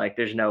Angeles. Like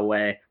there's no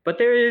way. But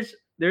there's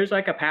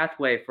like a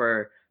pathway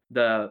for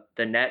the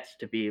Nets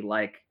to be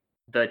like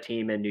the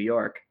team in New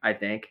York. I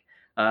think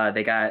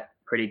they got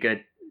pretty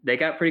good. They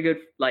got pretty good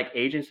like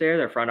agents there.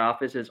 Their front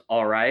office is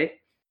all right.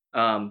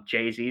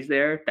 Jay-Z's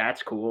there.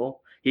 That's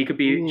cool. He could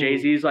be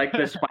Jay-Z's like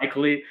the Spike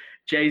Lee.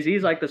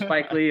 Jay-Z's like the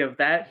Spike Lee of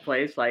that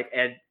place. Like,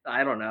 and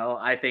I don't know.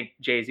 I think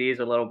Jay-Z is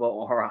a little bit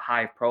more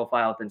high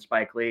profile than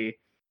Spike Lee.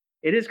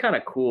 It is kind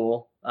of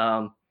cool.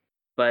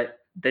 But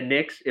the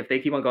Knicks, if they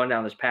keep on going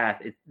down this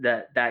path,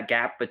 that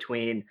gap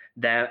between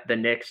the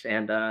Knicks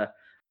and the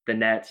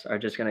Nets are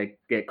just going to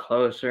get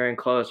closer and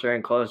closer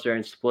and closer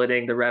and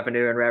splitting the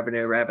revenue.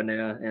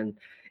 And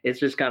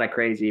it's just kind of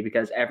crazy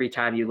because every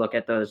time you look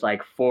at those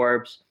like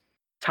Forbes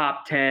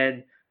top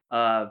 10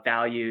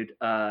 valued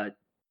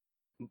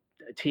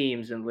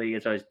teams in the league,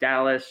 it's always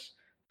Dallas,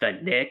 the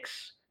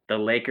Knicks, the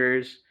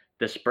Lakers,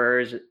 the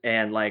Spurs,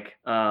 and like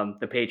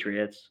the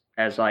Patriots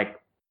as like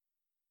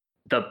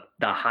the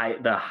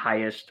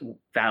highest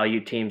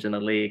valued teams in the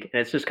league.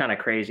 And it's just kind of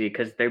crazy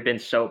because they've been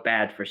so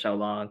bad for so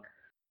long.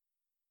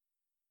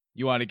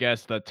 You want to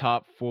guess the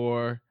top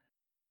 4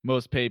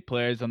 most paid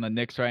players on the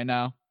Knicks right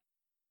now?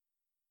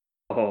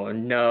 Oh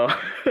no,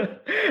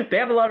 they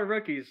have a lot of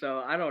rookies, so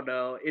I don't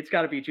know. It's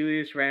got to be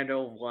Julius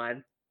Randle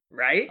one,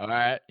 right? All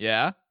right,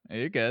 yeah,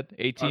 you're good.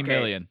 18 Okay,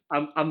 million.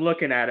 I'm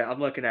looking at it. I'm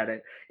looking at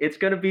it. It's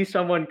gonna be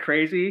someone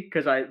crazy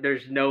because I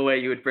there's no way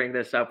you would bring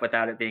this up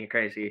without it being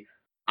crazy.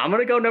 I'm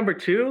gonna go number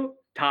two,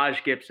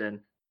 Taj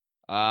Gibson.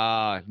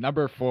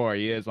 Number 4,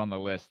 he is on the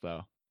list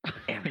though.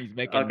 Damn it. He's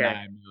making Okay.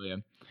 9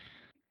 million.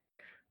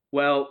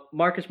 Well,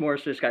 Marcus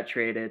Morris just got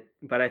traded,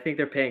 but I think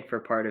they're paying for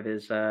part of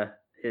his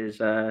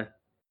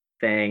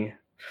thing.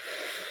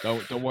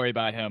 Don't worry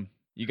about him.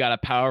 You got a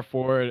power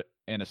forward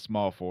and a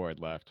small forward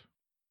left.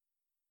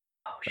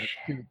 Oh That's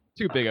shit.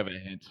 too big of a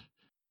hint.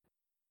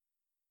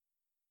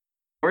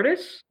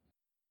 Portis?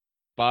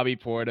 Bobby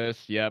Portis,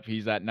 yep,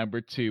 he's at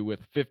number 2 with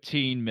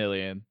 15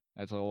 million.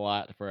 That's a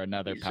lot for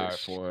another power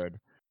Jesus. forward.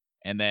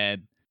 And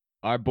then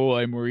our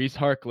boy Maurice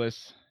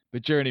Harkless, the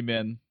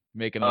journeyman,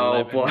 making Oh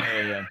 11 boy.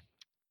 million.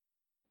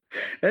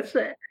 That's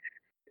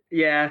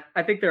yeah,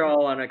 I think they're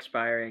all on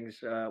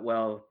expirings.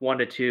 Well, 1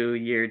 to 2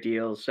 year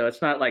deals, so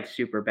it's not like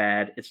super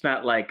bad. It's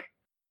not like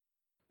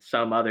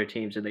some other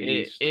teams in the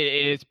It East.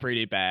 is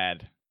pretty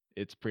bad.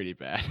 It's pretty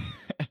bad.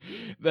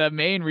 The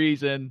main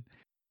reason,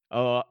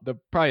 the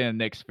probably the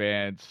Knicks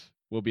fans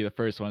will be the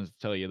first ones to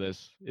tell you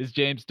this, is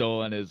James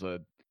Dolan is a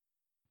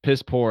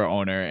piss poor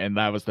owner, and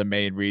that was the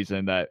main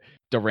reason that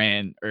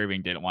Durant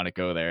Irving didn't want to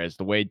go there. Is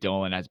the way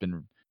Dolan has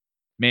been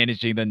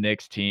managing the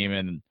Knicks team,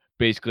 and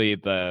basically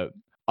the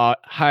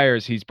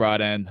hires he's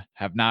brought in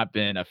have not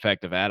been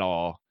effective at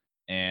all,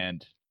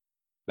 and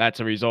that's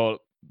a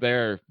result.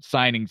 Their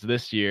signings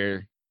this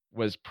year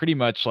was pretty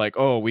much like,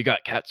 oh, we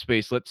got cap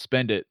space, let's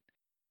spend it.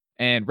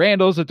 And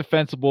Randall's a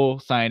defensible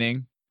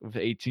signing with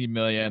 18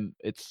 million.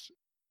 It's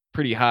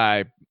pretty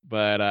high,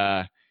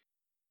 but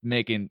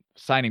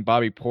signing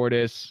Bobby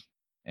Portis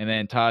and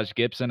then Taj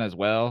Gibson as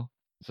well.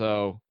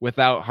 So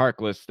without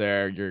Harkless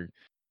there, your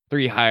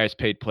 3 highest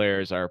paid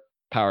players are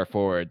power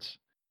forwards.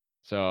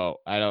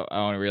 So I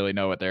don't really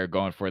know what they're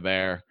going for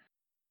there.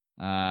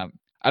 I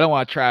don't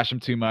want to trash them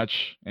too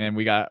much, and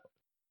we got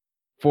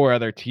 4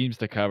 other teams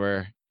to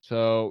cover.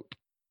 So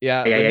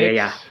yeah,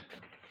 Yeah.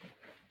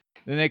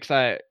 the Knicks,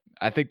 I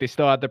think they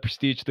still have the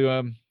prestige to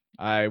them.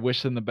 I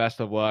wish them the best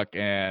of luck,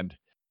 and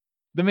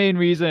the main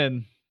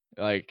reason,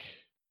 like,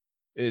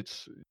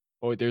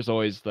 there's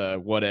always the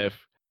what if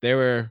they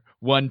were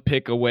 1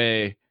 pick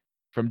away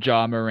from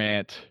Ja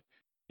Morant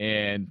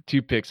and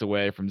 2 picks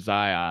away from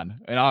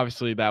Zion, and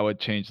obviously that would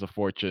change the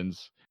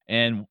fortunes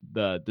and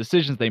the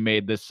decisions they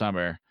made this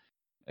summer.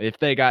 If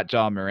they got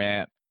Ja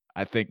Morant,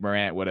 I think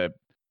Morant would have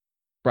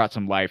brought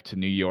some life to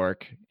New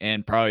York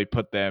and probably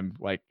put them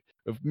like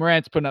if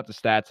Morant's putting up the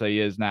stats that he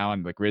is now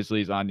and the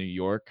Grizzlies on New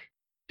York,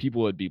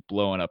 people would be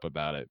blowing up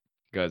about it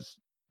because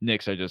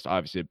Knicks are just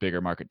obviously a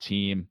bigger market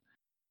team.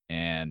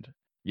 And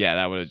yeah,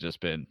 that would have just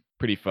been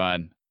pretty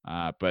fun.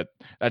 But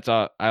that's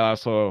all.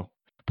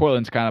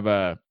 Portland's kind of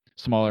a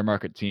smaller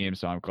market team,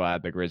 so I'm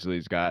glad the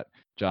Grizzlies got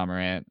Ja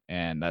Morant,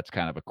 and that's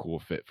kind of a cool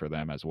fit for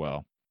them as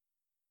well.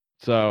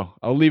 So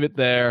I'll leave it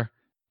there,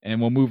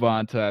 and we'll move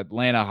on to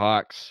Atlanta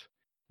Hawks.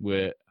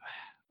 With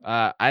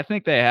I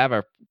think they have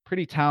a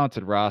pretty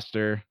talented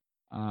roster.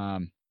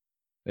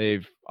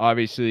 They've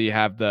obviously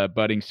have the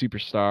budding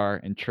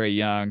superstar in Trae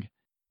Young,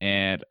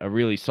 and a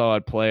really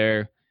solid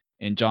player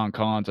in John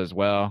Collins as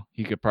well.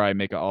 He could probably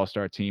make an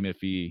all-star team if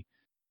he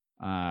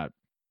uh,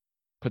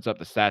 puts up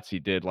the stats he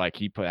did. Like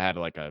had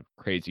like a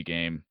crazy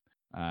game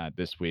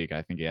this week.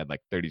 I think he had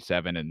like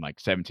 37 and like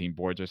 17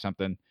 boards or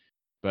something.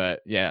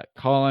 But yeah,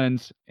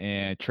 Collins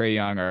and Trae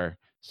Young are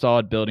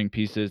solid building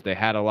pieces. They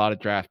had a lot of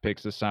draft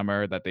picks this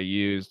summer that they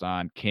used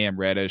on Cam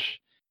Reddish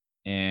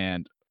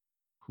and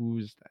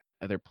who's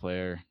the other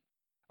player?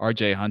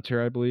 RJ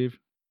Hunter, I believe.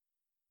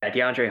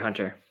 DeAndre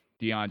Hunter.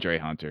 DeAndre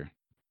Hunter.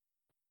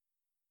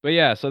 But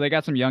yeah, so they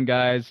got some young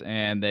guys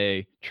and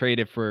they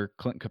traded for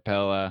Clint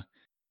Capella,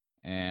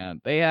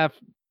 and they have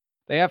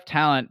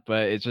talent,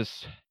 but it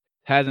just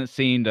hasn't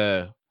seemed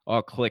to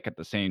all click at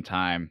the same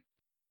time.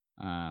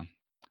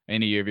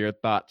 Any of your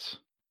thoughts?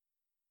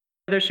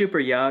 They're super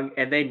young,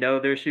 and they know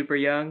they're super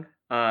young.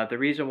 The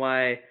reason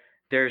why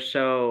they're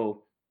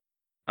so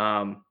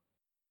um,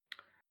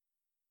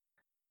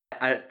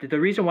 the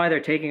reason why they're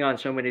taking on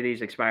so many of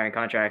these expiring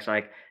contracts,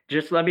 like,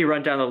 just let me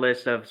run down the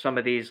list of some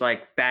of these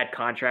like bad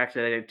contracts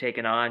that they've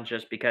taken on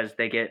just because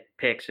they get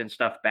picks and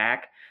stuff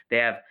back. They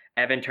have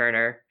Evan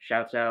Turner,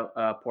 shouts out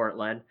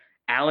Portland.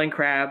 Alan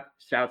Crabb,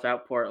 shouts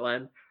out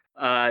Portland.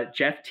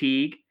 Jeff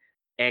Teague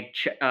and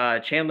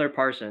Chandler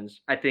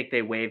Parsons. I think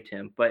they waived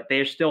him, but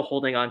they're still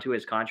holding on to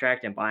his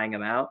contract and buying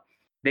him out.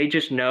 They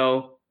just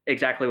know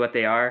exactly what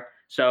they are.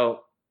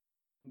 So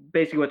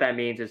basically what that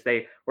means is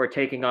they were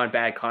taking on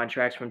bad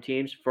contracts from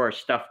teams for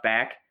stuff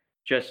back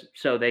just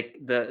so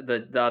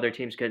the other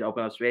teams could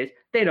open up space.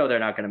 They know they're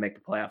not going to make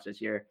the playoffs this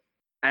year.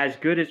 As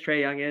good as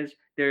Trae Young is,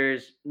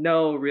 there's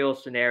no real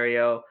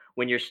scenario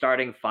when your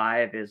starting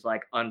 5 is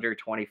like under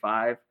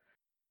 25.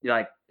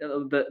 Like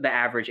the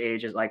average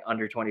age is like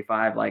under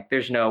 25. Like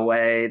there's no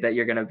way that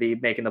you're going to be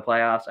making the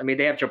playoffs. I mean,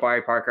 they have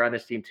Jabari Parker on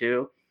this team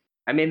too.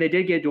 I mean, they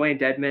did get Dwayne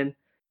Dedman,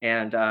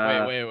 and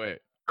Wait.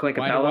 Clint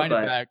Wind it, Capella, wind it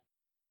but back.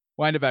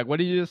 Wind it back. What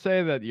did you just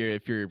say? That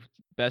if your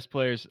best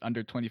player's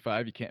under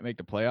 25, you can't make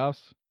the playoffs?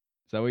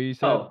 Is that what you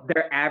said? oh,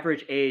 their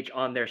average age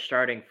on their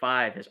starting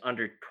five is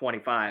under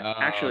 25. Oh,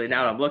 Actually,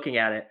 now that okay.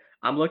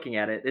 I'm looking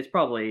at it. It's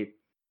probably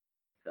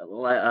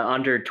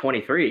under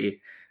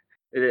 23.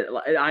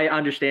 I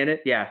understand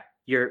it. Yeah,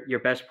 your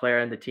best player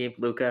in the team,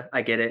 Luca.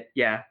 I get it.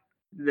 Yeah,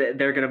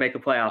 they're gonna make the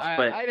playoffs,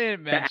 but I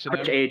didn't the mention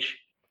average him. age,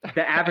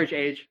 the average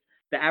age,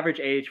 the average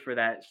age for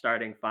that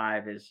starting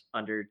five is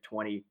under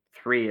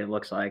 23. It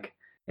looks like,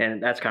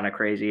 and that's kind of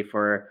crazy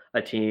for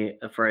a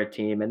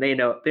team. And they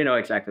know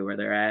exactly where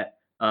they're at.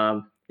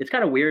 It's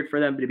kind of weird for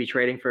them to be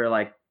trading for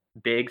like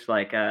bigs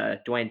like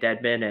Dwayne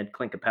Dedman and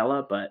Clint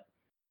Capella, but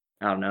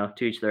I don't know.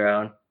 To each their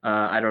own.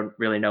 I don't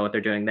really know what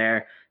they're doing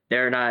there.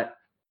 They're not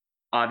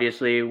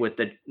obviously with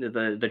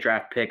the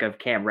draft pick of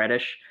Cam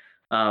Reddish,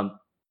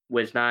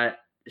 was not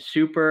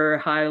super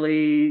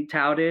highly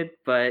touted,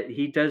 but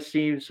he does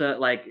seem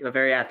like a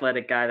very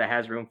athletic guy that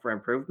has room for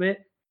improvement.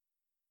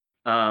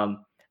 I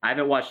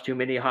haven't watched too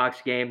many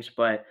Hawks games,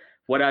 but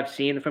what I've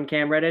seen from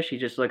Cam Reddish, he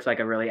just looks like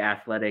a really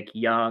athletic,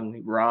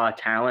 young, raw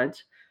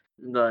talent.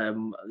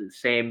 The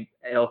same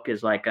ilk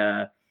as like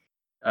a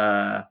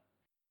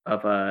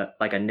of a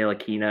like a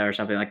Nilakina or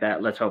something like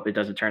that. Let's hope it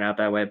doesn't turn out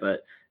that way, but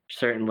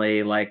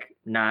certainly like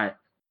not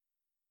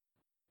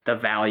the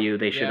value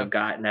they should Yeah. have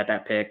gotten at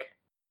that pick.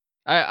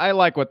 I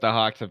like what the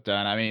Hawks have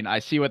done. I mean, I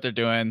see what they're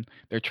doing.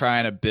 They're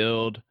trying to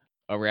build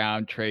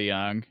around Trae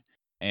Young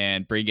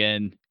and bring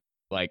in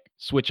like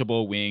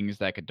switchable wings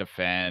that could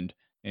defend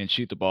and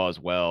shoot the ball as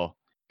well.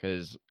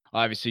 Because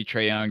obviously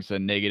Trae Young's a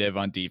negative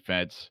on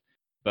defense,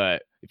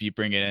 but if you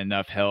bring in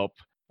enough help,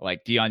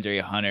 like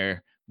DeAndre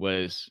Hunter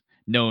was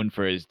known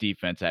for his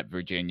defense at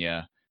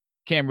Virginia.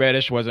 Cam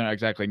Reddish wasn't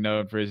exactly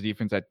known for his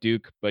defense at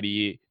Duke, but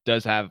he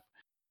does have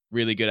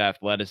really good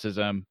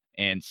athleticism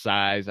and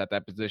size at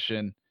that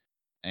position.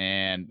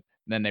 And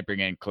then they bring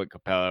in Clint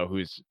Capella,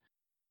 who's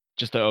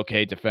just an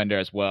okay defender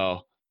as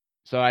well.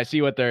 So I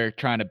see what they're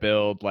trying to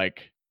build,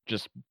 like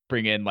just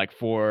bring in like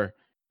 4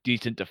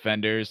 decent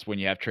defenders when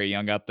you have Trae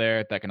Young out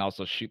there that can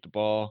also shoot the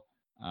ball.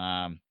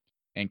 And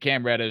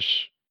Cam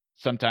Reddish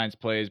sometimes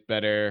plays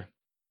better.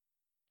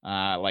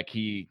 I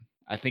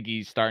think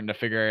he's starting to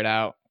figure it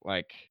out.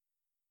 Like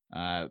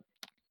uh,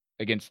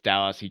 against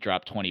Dallas, he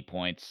dropped 20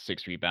 points,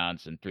 6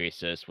 rebounds, and 3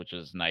 assists, which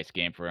is a nice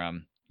game for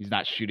him. He's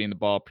not shooting the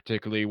ball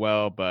particularly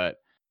well, but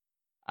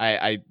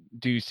I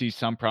do see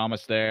some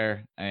promise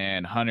there.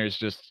 And Hunter's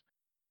just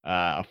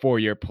a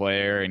 4-year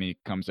player, and he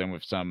comes in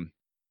with some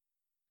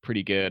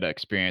pretty good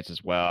experience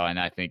as well. And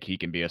I think he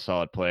can be a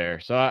solid player.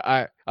 So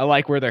I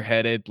like where they're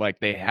headed. Like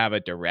they have a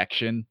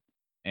direction,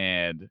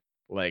 and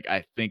like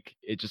I think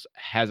it just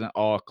hasn't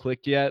all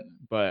clicked yet.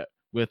 But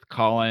with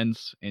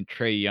Collins and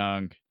Trae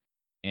Young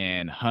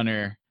and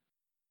Hunter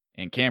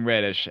and Cam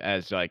Reddish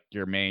as like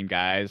your main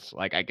guys,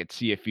 like I could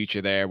see a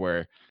future there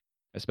where,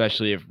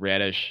 especially if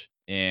Reddish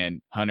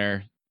and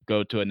Hunter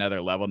go to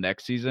another level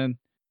next season,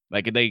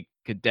 like they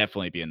could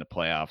definitely be in the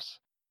playoffs.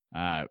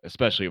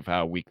 Especially with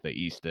how weak the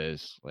East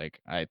is. Like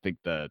I think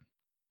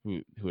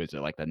who is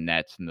it? Like the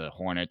Nets and the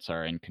Hornets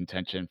are in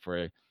contention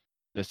for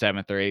the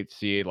 7th or 8th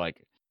seed.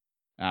 Like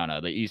I don't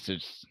know, the East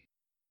is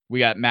we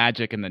got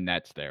Magic and the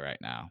Nets there right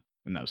now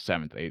in those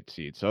 7th, 8th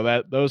seeds. So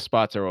that those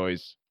spots are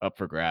always up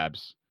for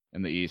grabs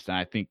in the East, and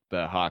I think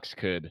the Hawks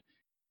could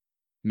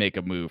make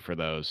a move for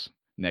those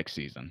next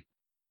season.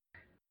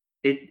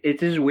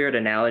 It is a weird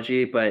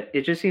analogy, but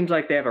it just seems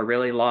like they have a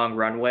really long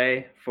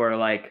runway for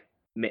like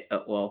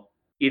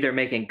either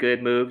making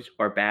good moves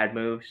or bad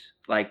moves.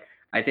 Like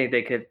I think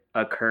they could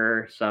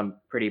occur some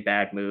pretty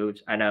bad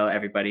moves. I know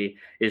everybody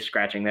is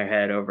scratching their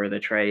head over the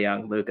Trae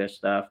Young Lucas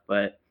stuff,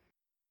 but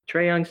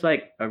Trae Young's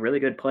like a really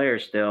good player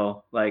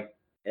still. Like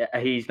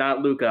he's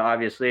not Luca,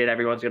 obviously, and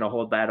everyone's gonna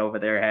hold that over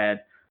their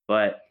head.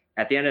 But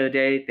at the end of the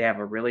day, they have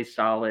a really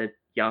solid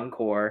young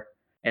core,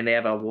 and they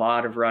have a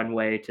lot of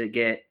runway to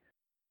get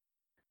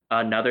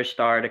another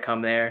star to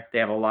come there. They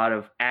have a lot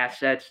of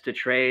assets to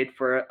trade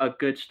for a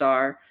good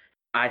star.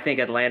 I think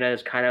Atlanta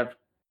is kind of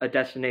a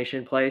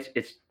destination place.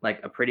 It's like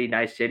a pretty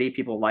nice city.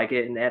 People like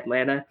it in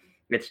Atlanta.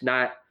 It's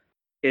not.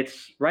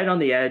 It's right on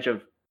the edge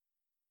of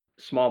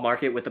small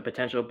market with the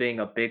potential of being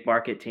a big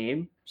market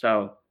team.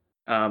 So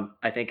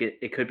I think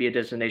it could be a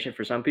destination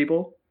for some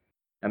people.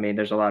 I mean,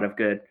 there's a lot of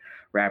good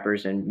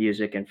rappers and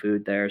music and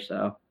food there.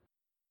 So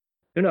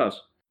who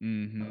knows?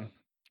 Mm-hmm.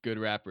 Good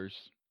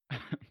rappers. They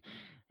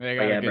But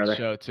got a yeah, good brother.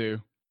 show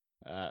too.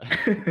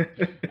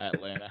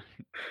 Atlanta.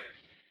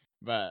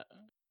 But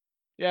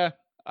yeah,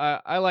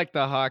 I like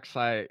the Hawks.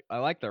 I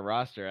like the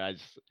roster.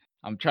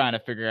 I'm trying to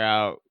figure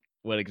out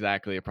what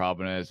exactly the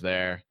problem is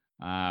there.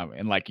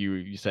 And like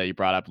you said, you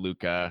brought up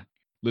Luca.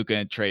 Luca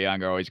and Trae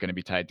Young are always going to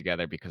be tied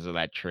together because of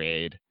that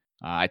trade.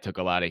 I took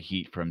a lot of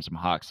heat from some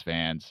Hawks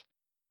fans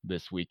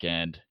this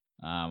weekend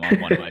on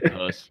one of my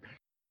posts.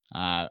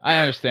 I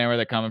understand where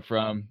they're coming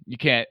from. You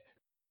can't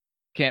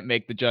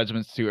make the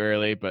judgments too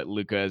early, but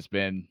Luca has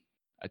been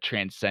a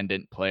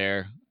transcendent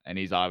player, and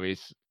he's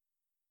obviously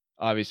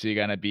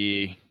going to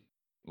be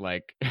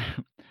Like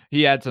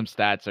he had some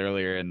stats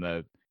earlier in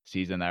the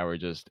season that were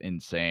just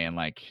insane.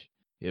 Like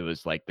it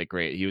was like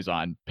he was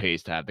on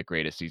pace to have the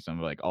greatest season of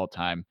like all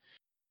time.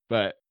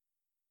 But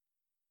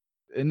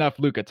enough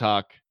Luka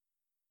talk.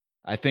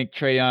 I think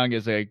Trae Young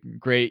is a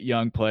great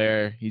young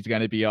player. He's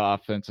gonna be an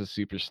offensive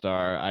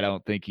superstar. I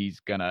don't think he's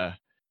gonna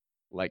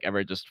like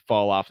ever just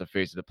fall off the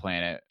face of the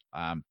planet.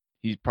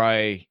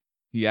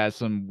 He has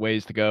some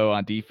ways to go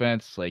on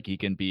defense. Like he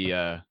can be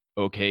a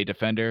okay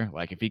defender.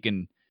 Like if he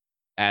can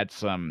add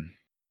some,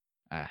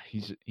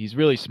 he's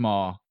really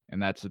small,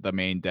 and that's the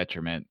main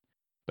detriment.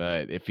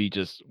 But if he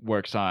just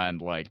works on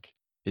like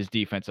his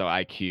defensive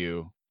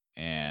IQ,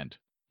 and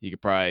he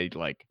could probably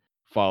like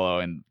follow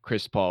in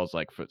Chris Paul's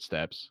like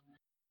footsteps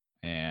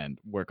and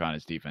work on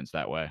his defense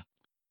that way.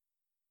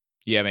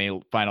 You have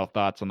any final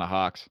thoughts on the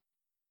Hawks?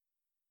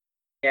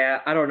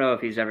 Yeah, I don't know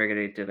if he's ever going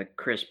to get to the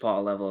Chris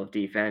Paul level of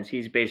defense.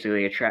 He's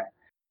basically a trap.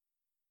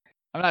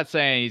 I'm not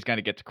saying he's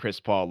gonna get to Chris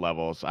Paul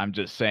levels. I'm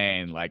just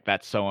saying like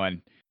that's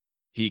someone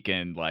he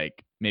can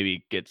like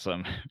maybe get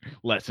some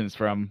lessons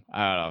from.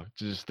 I don't know,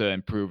 just to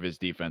improve his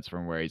defense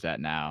from where he's at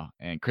now.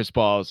 And Chris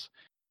Paul's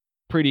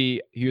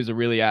he was a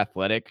really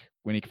athletic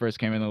when he first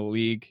came in the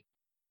league,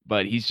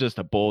 but he's just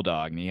a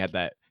bulldog and he had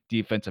that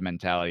defensive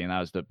mentality, and that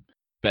was the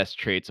best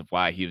traits of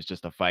why he was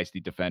just a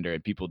feisty defender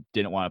and people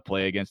didn't want to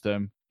play against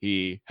him.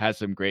 He has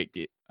some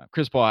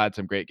Chris Paul had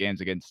some great games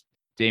against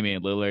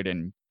Damian Lillard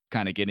and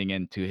kind of getting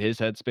into his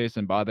headspace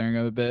and bothering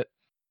him a bit.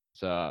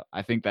 So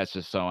I think that's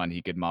just someone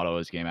he could model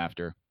his game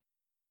after.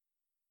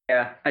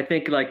 Yeah, I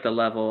think like the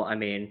level. I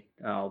mean,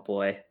 oh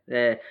boy,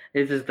 this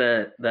is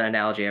the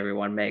analogy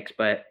everyone makes.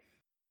 But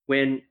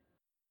when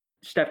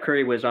Steph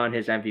Curry was on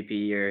his MVP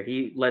year,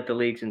 he led the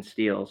leagues in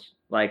steals.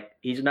 Like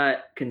he's not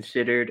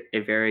considered a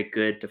very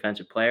good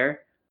defensive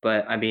player,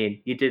 but I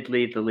mean, he did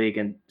lead the league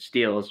in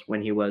steals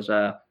when he was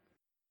the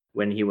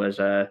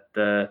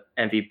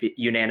MVP,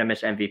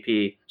 unanimous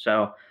MVP.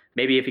 So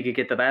maybe if he could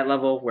get to that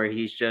level where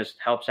he's just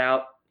helps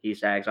out, he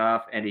sags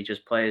off, and he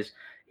just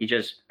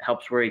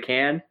helps where he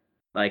can.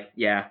 Like,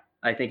 yeah,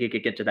 I think he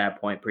could get to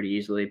that point pretty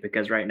easily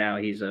because right now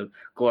he's a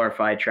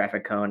glorified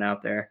traffic cone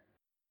out there.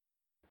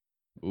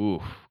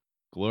 Ooh,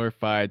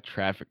 glorified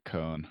traffic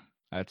cone.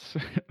 That's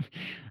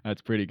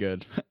that's pretty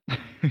good. All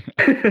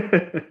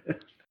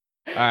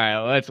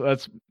right,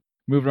 let's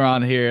move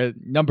around here.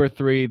 Number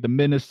 3, the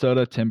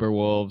Minnesota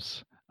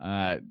Timberwolves.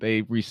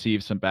 They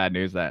received some bad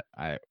news that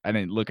I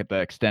didn't look at the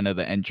extent of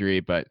the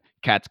injury, but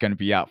Cat's going to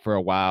be out for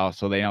a while,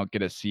 so they don't get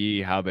to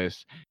see how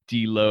this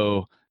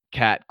D'Lo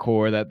Cat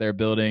core that they're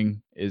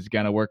building is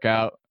going to work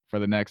out for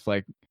the next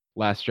like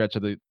last stretch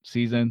of the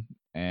season.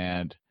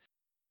 And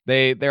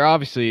they're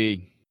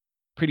obviously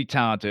pretty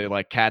talented.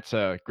 Like Cat's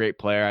a great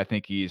player. I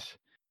think he's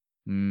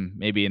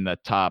maybe in the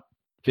top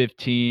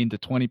 15 to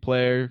 20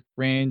 player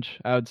range,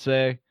 I would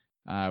say.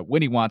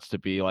 When he wants to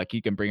be, like he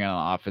can bring it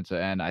on the offensive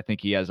end. I think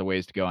he has a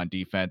ways to go on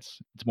defense.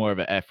 It's more of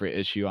an effort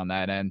issue on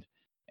that end.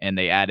 And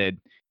they added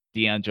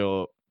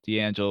D'Angelo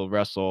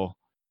Russell,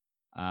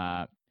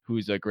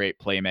 who's a great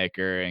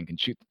playmaker and can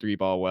shoot the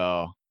 3-ball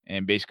well,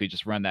 and basically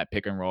just run that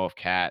pick and roll of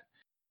Cat.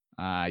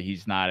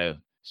 He's not a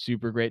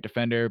super great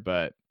defender,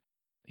 but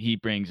he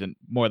brings in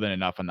more than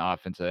enough on the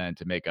offensive end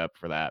to make up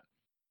for that.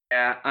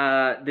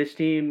 Yeah, this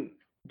team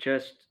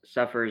just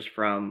suffers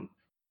from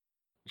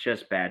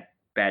just bad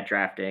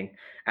drafting.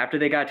 After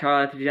they got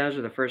Karl-Anthony Towns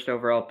with the first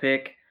overall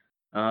pick,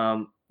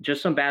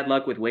 just some bad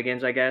luck with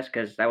Wiggins, I guess,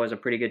 because that was a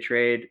pretty good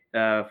trade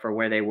for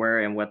where they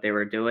were and what they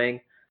were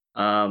doing.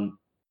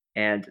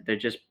 And they've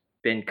just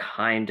been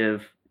kind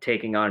of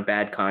taking on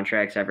bad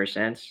contracts ever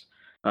since.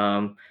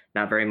 Not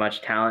very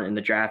much talent in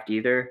the draft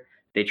either.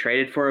 They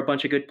traded for a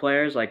bunch of good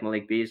players like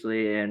Malik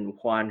Beasley and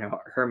Juan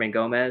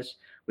Hernangomez,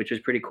 which was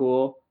pretty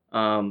cool.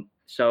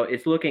 So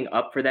it's looking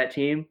up for that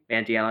team,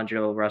 and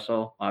D'Angelo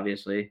Russell,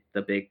 obviously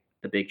the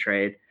big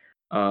trade.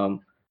 So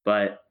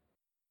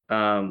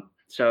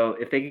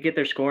if they could get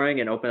their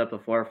scoring and open up the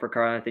floor for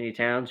Karl-Anthony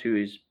Towns,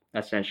 who's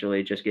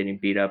essentially just getting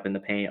beat up in the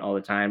paint all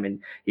the time, and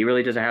he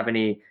really doesn't have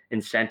any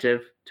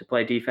incentive to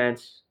play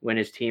defense when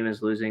his team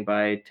is losing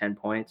by 10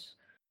 points.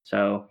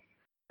 So,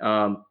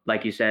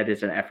 like you said,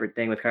 it's an effort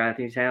thing with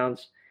Karl-Anthony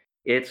Towns.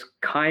 It's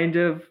kind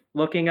of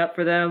looking up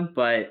for them,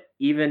 but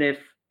even if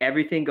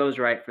everything goes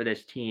right for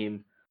this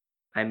team,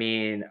 I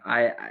mean,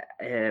 I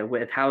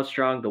with how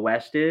strong the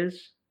West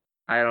is,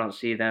 I don't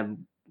see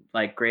them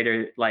like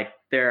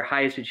their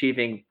highest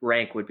achieving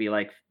rank would be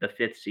like the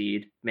 5th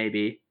seed,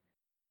 maybe.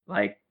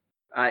 Like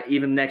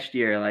even next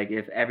year, like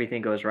if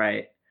everything goes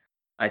right,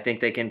 I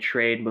think they can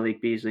trade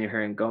Malik Beasley and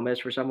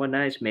Hernangomez for someone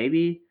nice,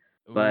 maybe.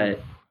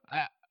 But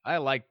I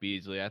like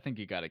Beasley. I think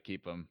you got to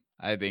keep him.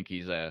 I think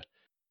he's a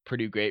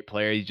pretty great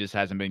player. He just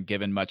hasn't been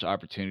given much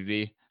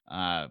opportunity.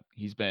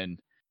 He's been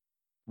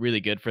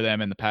really good for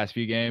them in the past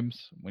few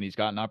games when he's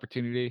gotten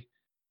opportunity.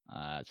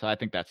 So I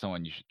think that's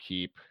someone you should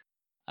keep.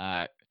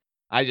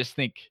 I just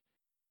think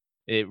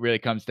it really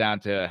comes down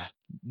to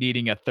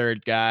needing a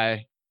third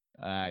guy.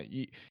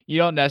 You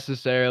don't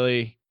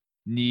necessarily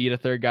need a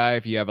third guy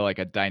if you have like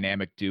a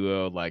dynamic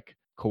duo like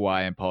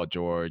Kawhi and Paul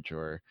George,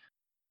 or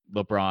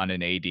LeBron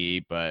and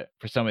AD, but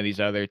for some of these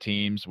other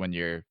teams, when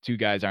your two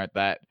guys aren't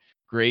that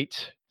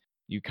great,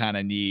 you kind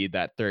of need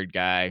that third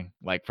guy.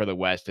 Like for the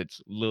West,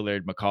 it's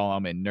Lillard,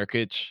 McCollum, and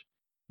Nurkic.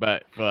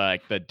 But for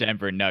like the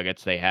Denver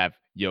Nuggets, they have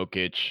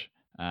Jokic,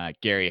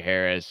 Gary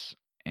Harris,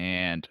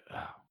 and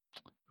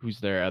who's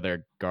their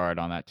other guard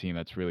on that team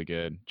that's really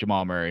good?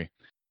 Jamal Murray.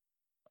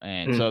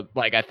 And so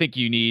like I think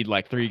you need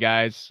like three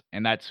guys,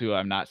 and that's who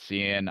I'm not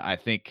seeing. I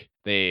think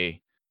they're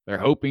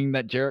hoping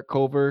that Jarrett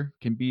Culver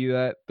can be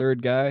that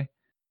third guy.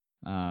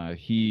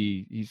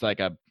 He's like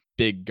a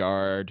big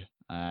guard.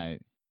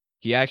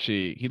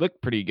 He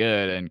looked pretty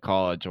good in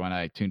college when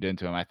I tuned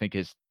into him. I think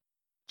his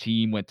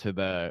team went to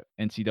the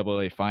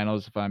NCAA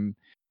finals, if I'm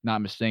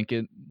not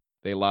mistaken.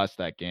 They lost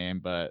that game,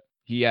 but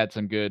he had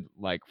some good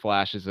like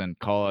flashes in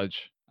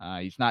college.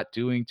 He's not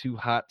doing too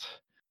hot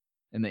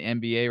in the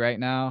NBA right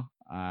now.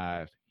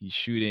 He's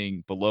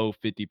shooting below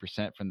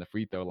 50% from the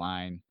free throw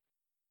line,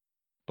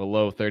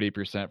 below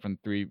 30% from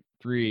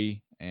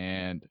three,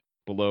 and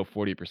below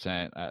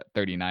 40% at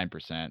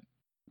 39%.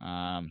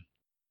 And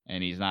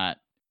he's not.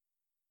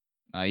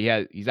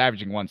 He's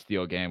averaging 1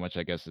 steal a game, which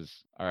I guess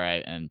is all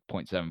right, and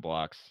 0.7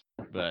 blocks.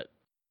 But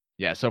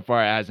yeah, so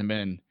far it hasn't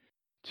been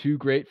too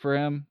great for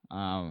him.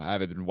 I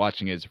haven't been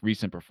watching his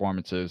recent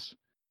performances,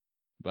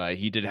 but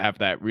he did have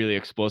that really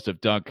explosive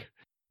dunk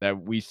that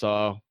we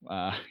saw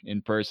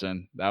in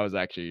person. That was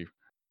actually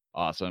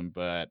awesome.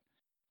 But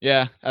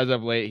yeah, as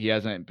of late, he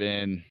hasn't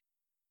been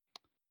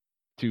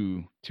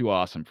too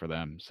awesome for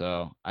them.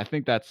 So I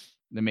think that's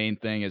the main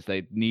thing is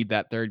they need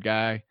that third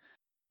guy.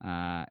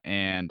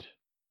 And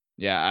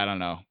yeah, I don't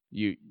know.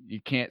 You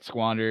can't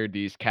squander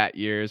these Cat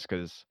years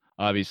because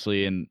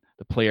obviously in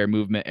the player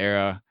movement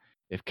era,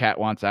 if Cat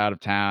wants out of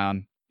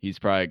town, he's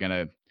probably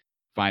gonna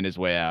find his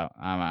way out.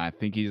 I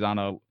think he's on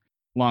a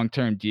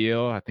long-term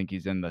deal. I think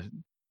he's in the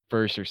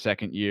first or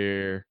second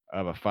year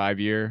of a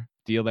 5-year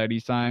deal that he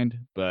signed.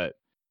 But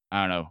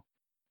I don't know.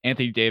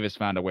 Anthony Davis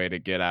found a way to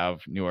get out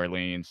of New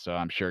Orleans, so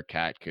I'm sure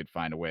Cat could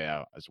find a way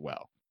out as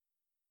well.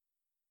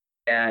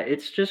 Yeah,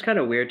 it's just kind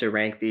of weird to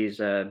rank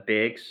these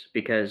bigs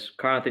because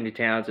Karl Anthony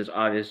Towns is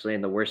obviously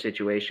in the worst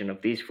situation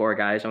of these four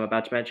guys I'm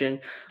about to mention.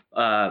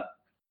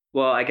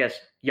 Well, I guess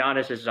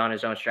Giannis is on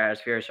his own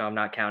stratosphere, so I'm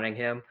not counting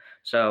him.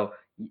 So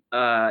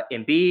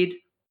Embiid,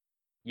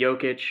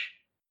 Jokic,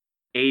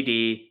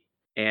 AD,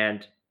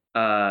 and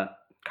Karl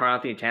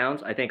Anthony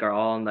Towns, I think, are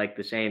all in like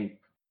the same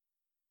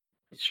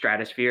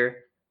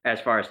stratosphere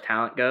as far as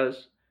talent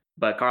goes.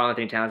 But Karl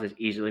Anthony Towns has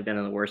easily been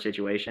in the worst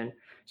situation,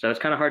 so it's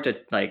kind of hard to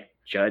like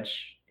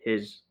judge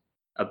his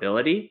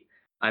ability.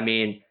 I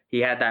mean, he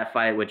had that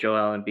fight with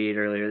Joel Embiid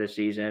earlier this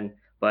season,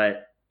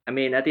 but I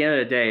mean, at the end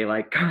of the day,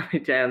 like Karl Anthony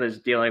Towns is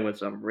dealing with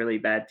some really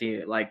bad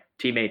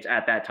teammates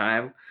at that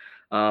time.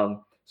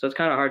 So it's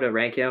kind of hard to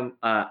rank him.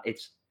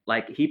 It's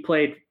like he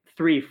played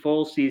 3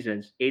 full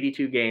seasons,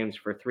 82 games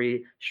for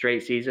 3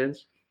 straight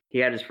seasons. He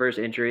had his first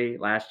injury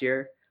last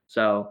year,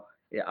 so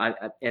yeah,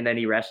 and then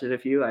he rested a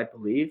few, I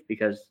believe,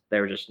 because they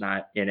were just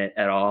not in it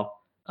at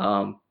all.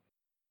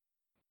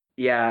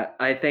 Yeah,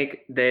 I think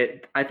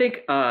the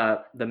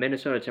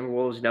Minnesota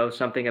Timberwolves know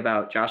something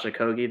about Josh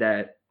Okogie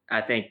that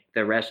I think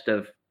the rest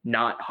of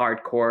not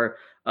hardcore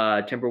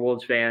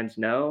Timberwolves fans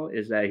know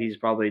is that he's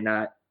probably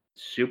not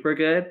super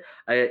good.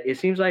 It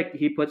seems like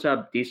he puts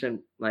up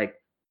decent like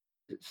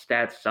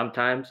stats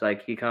sometimes.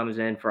 Like he comes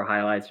in for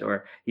highlights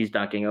or he's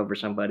dunking over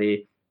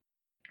somebody.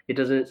 It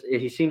doesn't.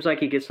 He seems like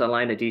he gets the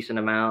line a decent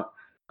amount.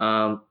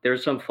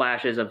 There's some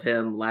flashes of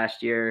him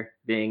last year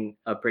being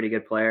a pretty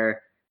good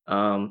player.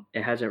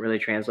 It hasn't really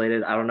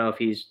translated. I don't know if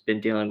he's been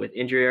dealing with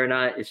injury or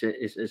not.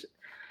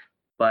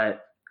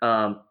 But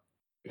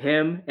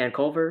him and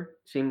Culver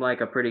seem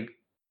like a pretty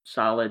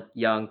solid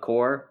young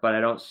core, but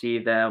I don't see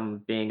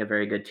them being a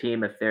very good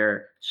team if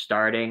they're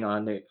starting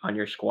on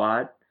your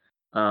squad.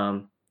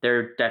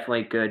 They're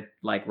definitely good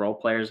like role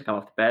players that come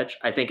off the bench.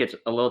 I think it's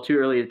a little too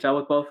early to tell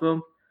with both of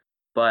them,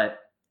 but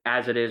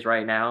as it is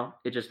right now,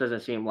 it just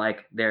doesn't seem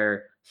like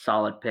they're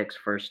solid picks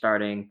for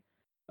starting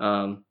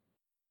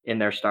in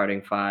their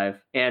starting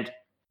 5. And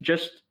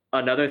just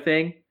another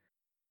thing,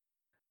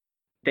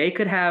 they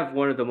could have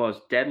one of the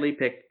most deadly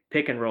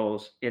pick and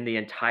rolls in the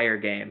entire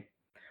game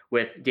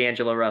with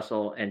D'Angelo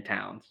Russell and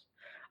Towns.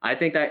 I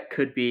think that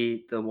could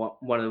be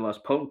one of the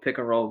most potent pick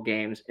and roll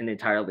games in the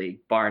entire league,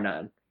 bar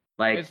none.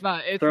 Like it's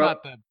not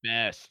the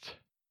best.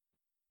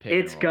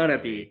 It's gonna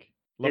be.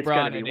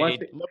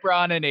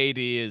 LeBron and AD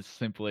is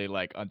simply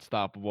like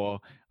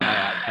unstoppable.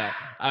 I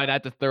would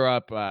have to throw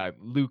up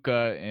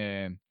Luka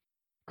and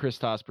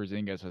Kristaps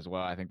Porzingis as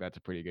well. I think that's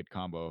a pretty good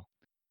combo.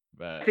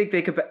 But I think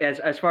they could,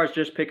 as far as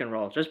just pick and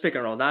roll,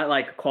 not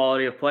like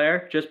quality of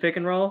player, just pick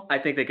and roll. I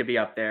think they could be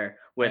up there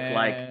with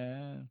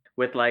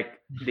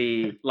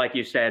the like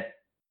you said,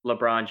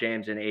 LeBron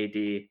James and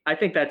AD. I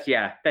think that's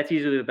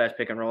easily the best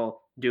pick and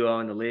roll duo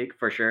in the league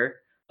for sure.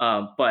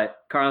 But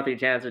Karl Anthony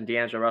Towns and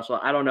D'Angelo Russell,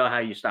 I don't know how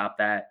you stop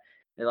that.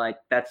 Like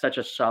that's such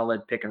a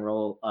solid pick and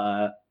roll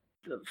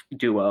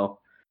duo.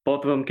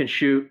 Both of them can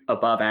shoot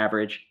above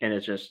average, and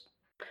it's just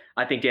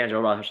I think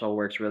D'Angelo Russell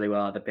works really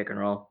well at the pick and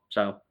roll.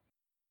 So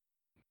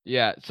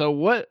Yeah. So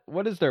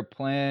what is their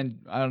plan?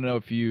 I don't know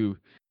if you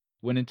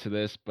went into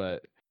this,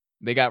 but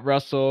they got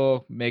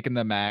Russell making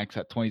the max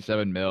at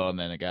 27 mil, and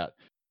then they got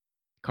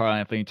Carl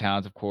Anthony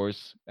Towns, of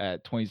course,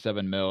 at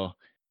 27 mil.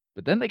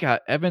 But then they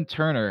got Evan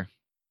Turner,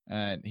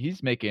 and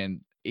he's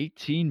making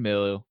 18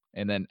 mil,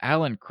 and then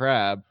Alan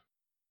Crabb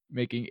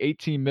making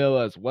 18 mil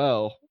as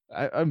well.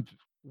 I'm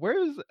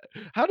where's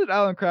how did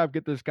Alan Crabb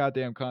get this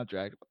goddamn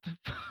contract? What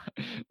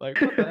the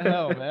like what the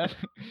hell, man?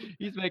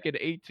 He's making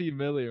 18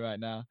 million right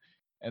now.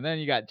 And then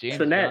you got It's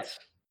the Nets.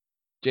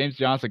 James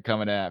Johnson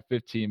coming in at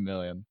 15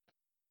 million.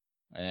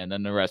 And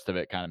then the rest of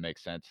it kind of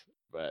makes sense.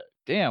 But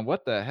damn,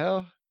 what the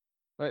hell?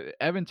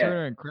 Evan Yeah.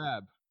 Turner and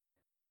Crab.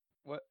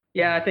 What?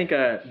 Yeah, I think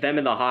them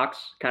and the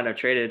Hawks kind of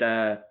traded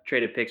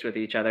picks with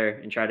each other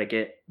and tried to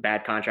get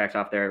bad contracts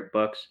off their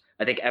books.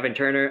 I think Evan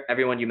Turner,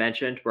 everyone you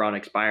mentioned, were on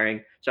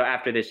expiring. So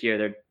after this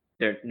year,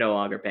 they're no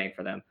longer paying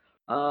for them.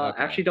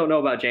 Okay. Actually, don't know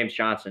about James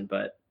Johnson,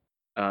 but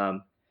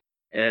um,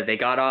 they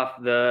got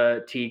off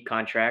the T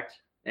contract,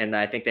 and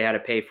I think they had to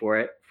pay for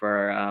it.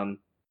 For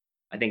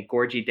I think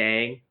Gorgie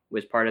Dang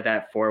was part of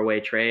that four-way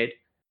trade.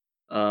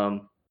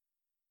 Um,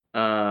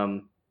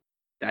 um,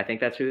 I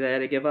think that's who they had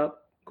to give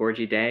up.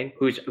 Gorgie Dang,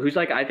 who's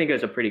like I think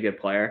is a pretty good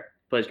player.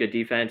 Plays good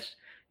defense.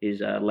 He's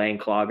a lane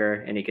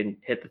clogger, and he can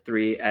hit the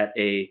three at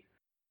a.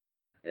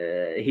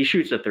 He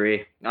shoots a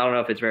three. I don't know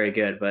if it's very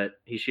good, but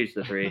he shoots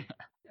the three.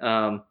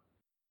 38%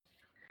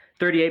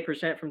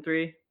 from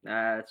three.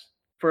 That's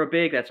for a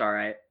big. That's all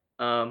right.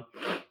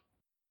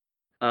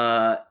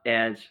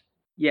 And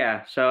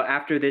yeah, so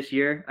after this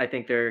year, I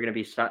think they're going to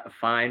be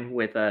fine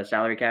with a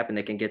salary cap, and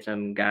they can get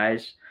some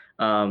guys.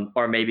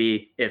 Or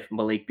maybe if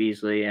Malik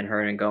Beasley and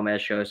Hernan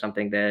Gomez show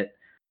something that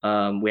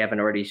we haven't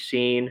already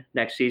seen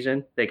next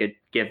season, they could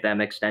give them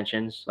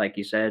extensions, like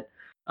you said.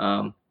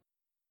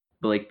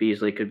 Malik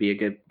Beasley could be a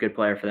good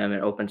player for them.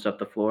 It opens up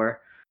the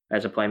floor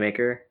as a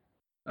playmaker,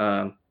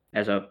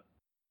 as a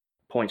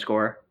point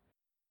scorer.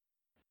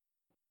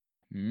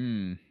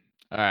 All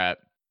right.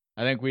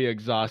 I think we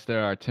exhausted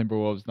our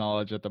Timberwolves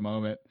knowledge at the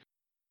moment.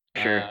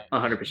 Sure,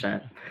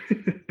 100%.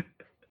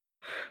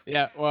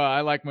 Yeah, well,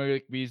 I like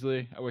Malik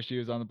Beasley. I wish he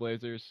was on the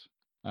Blazers.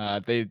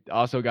 They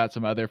also got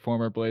some other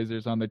former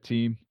Blazers on the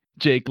team.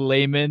 Jake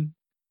Layman,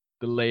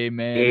 the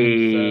Layman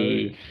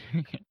himself.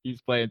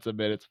 He's playing some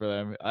minutes for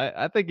them.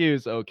 I think he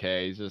was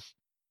okay.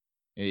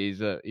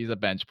 He's a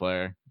bench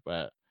player,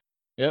 but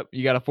yep,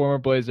 you got a former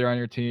Blazer on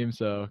your team,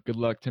 so good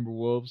luck,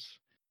 Timberwolves.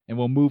 And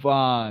we'll move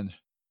on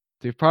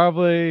to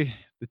probably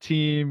the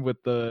team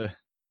with the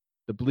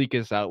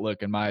bleakest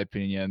outlook, in my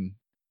opinion,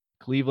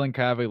 Cleveland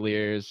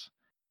Cavaliers.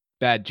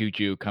 Bad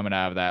juju coming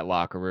out of that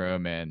locker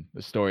room, and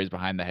the stories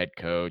behind the head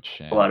coach,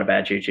 and A lot of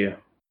bad juju.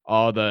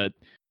 all the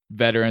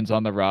veterans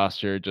on the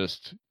roster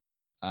just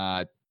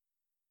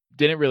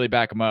didn't really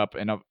back them up.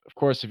 And of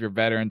course, if your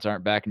veterans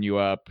aren't backing you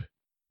up,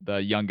 the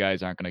young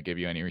guys aren't going to give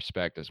you any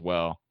respect as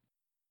well.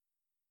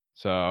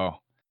 So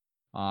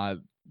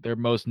their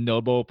most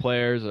notable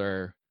players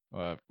are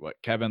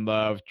Kevin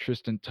Love,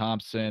 Tristan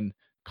Thompson,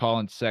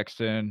 Colin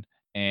Sexton,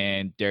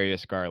 and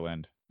Darius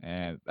Garland.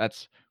 And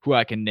that's who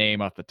I can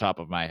name off the top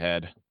of my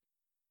head.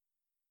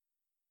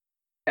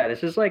 Yeah,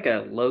 this is like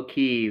a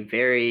low-key,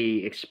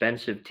 very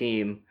expensive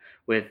team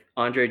with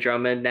Andre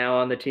Drummond now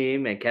on the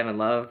team and Kevin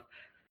Love.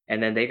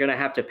 And then they're going to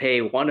have to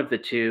pay one of the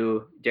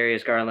two,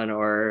 Darius Garland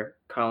or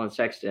Colin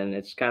Sexton.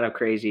 It's kind of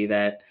crazy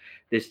that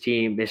this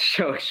team is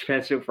so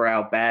expensive for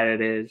how bad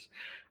it is.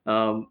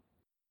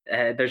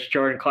 There's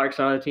Jordan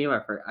Clarkson on the team.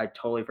 I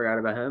totally forgot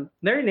about him.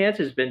 Larry Nance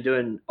has been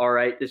doing all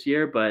right this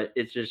year, but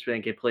it's just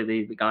been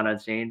completely gone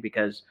unseen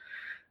because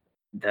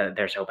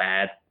they're so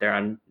bad. They're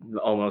on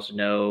almost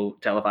no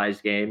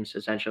televised games,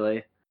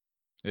 essentially.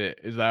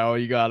 Is that all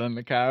you got on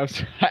the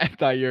Cavs? I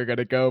thought you were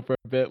gonna go for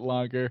a bit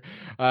longer.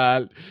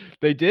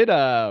 They did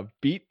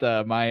beat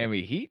the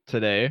Miami Heat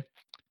today,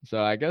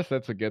 so I guess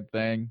that's a good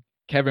thing.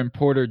 Kevin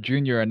Porter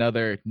Jr.,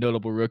 another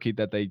notable rookie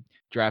that they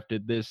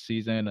drafted this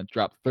season,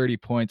 dropped 30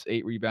 points,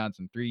 8 rebounds,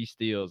 and 3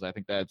 steals. I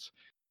think that's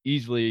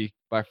easily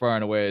by far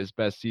and away his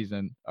best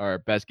season or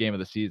best game of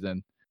the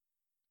season.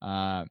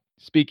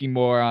 Speaking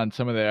more on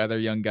some of the other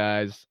young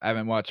guys, I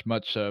haven't watched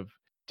much of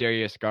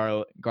Darius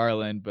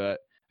Garland, but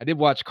I did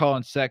watch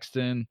Colin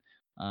Sexton.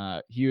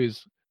 He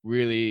was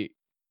really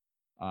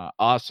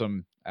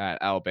awesome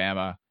at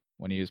Alabama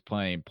when he was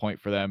playing point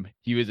for them.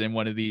 He was in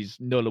one of these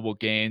notable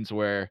games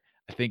where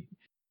I think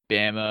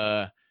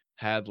Bama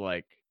had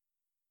like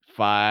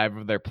 5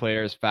 of their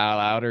players foul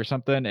out or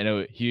something,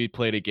 and he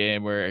played a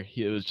game where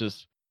it was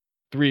just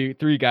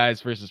three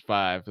guys versus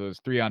 5. So it was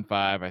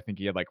 3-on-5. I think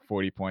he had like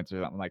 40 points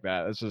or something like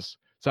that. That's just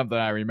something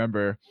I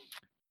remember.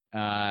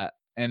 And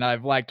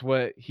I've liked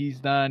what he's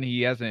done.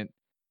 He hasn't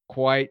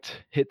quite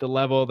hit the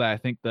level that I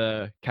think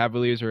the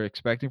Cavaliers were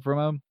expecting from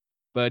him,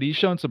 but he's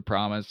shown some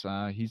promise.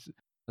 He's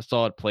a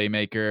solid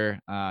playmaker.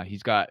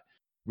 He's got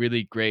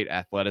really great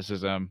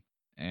athleticism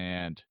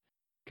and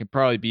can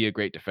probably be a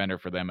great defender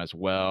for them as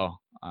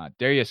well.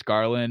 Darius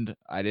Garland,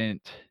 I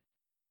didn't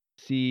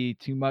see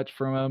too much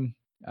from him.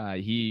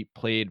 He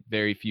played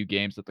very few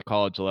games at the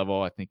college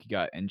level. I think he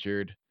got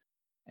injured.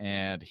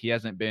 and he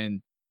hasn't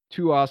been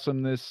too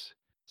awesome this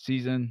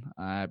season.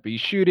 But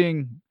he's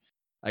shooting,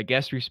 I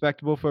guess,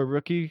 respectable for a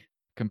rookie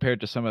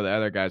compared to some of the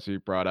other guys we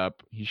brought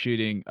up. He's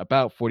shooting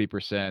about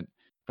 40%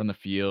 from the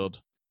field,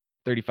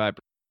 35%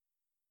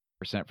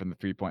 from the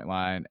 3-point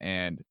line,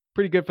 and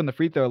pretty good from the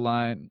free throw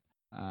line,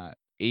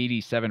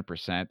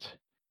 87%.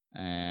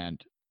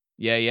 And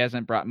yeah, he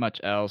hasn't brought much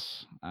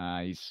else.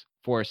 He's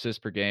 4 assists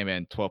per game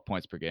and 12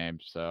 points per game.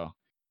 So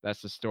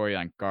that's the story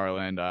on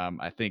Garland.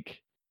 I think,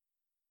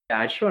 Yeah,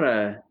 I just want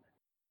to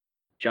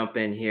jump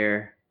in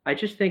here. I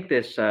just think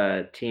this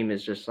team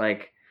is just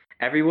like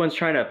everyone's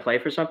trying to play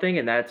for something,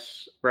 and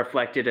that's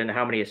reflected in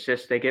how many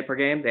assists they get per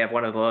game. They have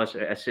one of the lowest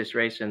assist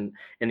rates in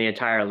the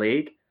entire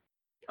league.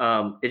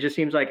 It just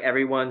seems like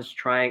everyone's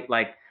trying.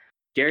 Like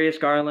Darius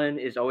Garland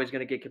is always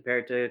going to get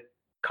compared to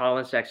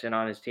Colin Sexton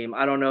on his team.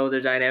 I don't know the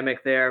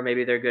dynamic there.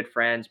 Maybe they're good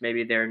friends.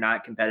 Maybe they're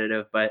not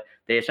competitive, but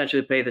they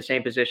essentially play the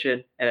same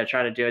position and they're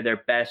trying to do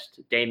their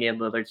best Damian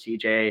Lillard,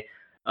 CJ,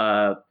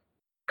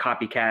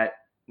 copycat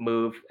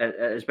move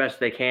as best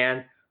they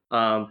can.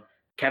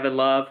 Kevin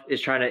Love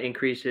is trying to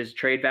increase his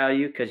trade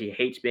value because he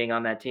hates being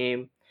on that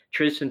team.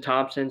 Tristan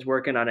Thompson's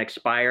working on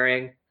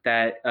expiring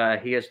that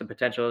he has the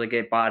potential to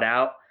get bought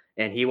out,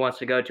 and he wants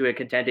to go to a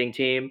contending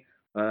team.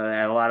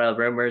 A lot of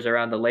rumors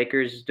around the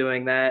Lakers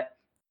doing that.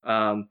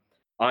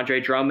 Andre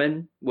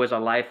Drummond was a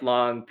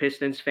lifelong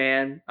Pistons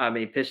fan.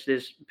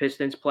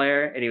 Pistons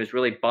player, and he was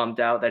really bummed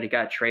out that he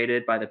got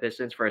traded by the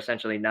Pistons for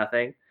essentially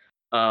nothing.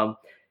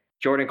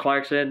 Jordan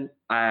Clarkson,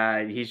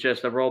 he's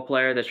just a role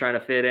player that's trying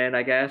to fit in,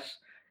 I guess.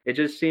 It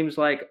just seems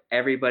like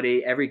every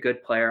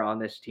good player on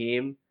this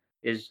team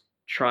is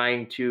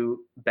trying to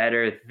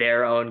better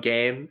their own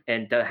game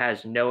and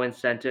has no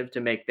incentive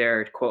to make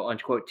their quote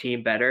unquote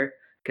team better,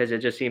 because it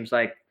just seems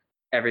like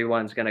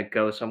everyone's going to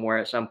go somewhere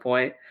at some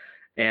point,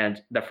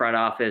 and the front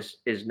office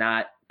is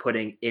not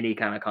putting any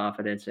kind of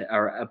confidence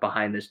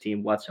behind this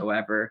team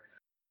whatsoever.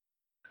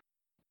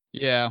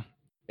 yeah,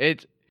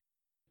 it's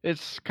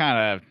kind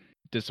of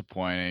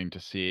disappointing to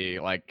see.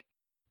 Like,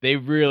 they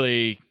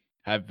really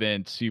have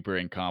been super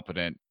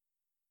incompetent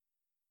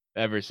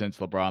ever since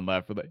LeBron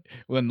left.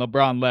 When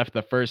LeBron left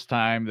the first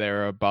time, they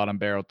were a bottom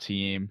barrel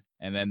team,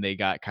 and then they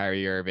got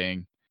Kyrie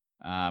Irving,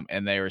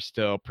 and they were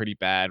still pretty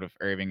bad with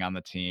Irving on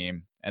the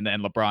team. And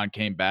then LeBron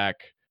came back,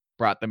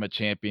 brought them a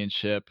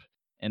championship,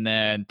 and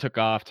then took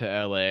off to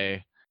LA.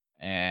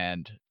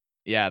 And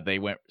yeah, they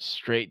went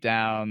straight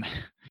down,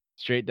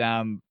 straight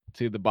down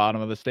to the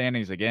bottom of the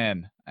standings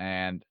again.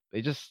 And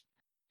they just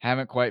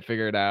haven't quite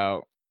figured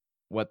out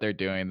what they're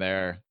doing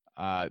there.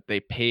 They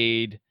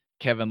paid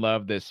Kevin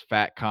Love this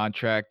fat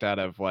contract out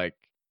of, like,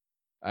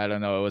 I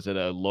don't know, was it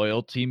a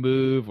loyalty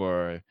move,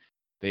 or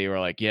they were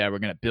like, yeah, we're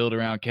going to build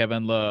around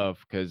Kevin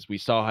Love because we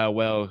saw how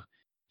well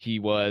he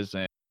was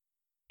and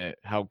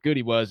how good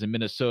he was in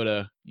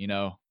Minnesota,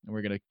 and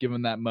we're going to give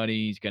him that money.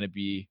 He's going to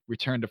be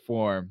returned to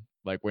form,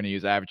 like when he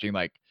was averaging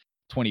like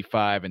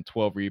 25 and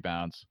 12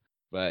 rebounds,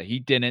 but he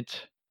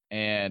didn't.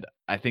 And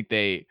I think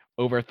they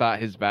overthought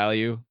his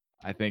value.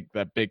 I think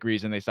the big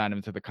reason they signed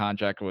him to the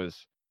contract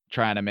was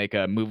trying to make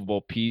a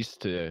movable piece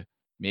to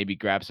maybe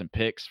grab some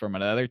picks from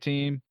another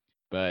team.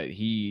 But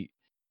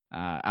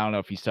I don't know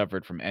if he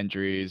suffered from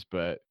injuries,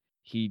 but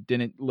he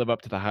didn't live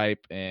up to the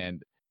hype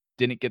and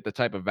didn't get the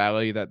type of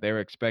value that they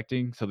were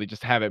expecting. So they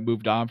just haven't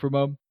moved on from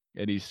him,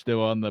 and he's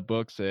still on the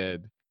books.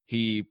 And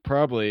he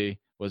probably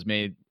was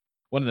made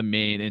one of the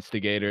main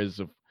instigators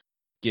of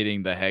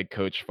getting the head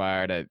coach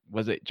fired.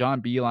 Was it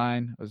John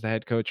Beilein was the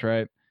head coach,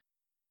 right? I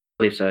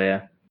believe so,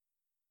 yeah.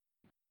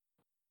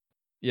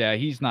 Yeah,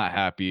 he's not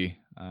happy.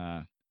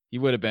 He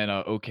would have been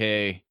an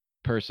okay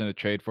person to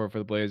trade for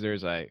the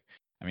Blazers. I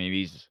mean,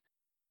 he's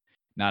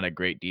not a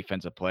great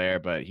defensive player,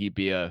 but he'd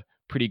be a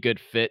pretty good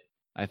fit,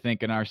 I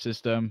think, in our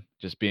system,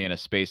 just being a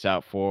space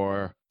out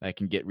four that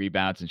can get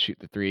rebounds and shoot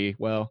the three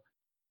well.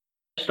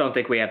 I just don't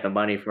think we have the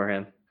money for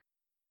him.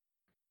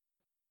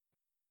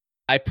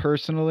 I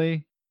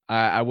personally,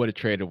 I would have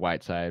traded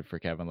Whiteside for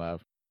Kevin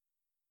Love.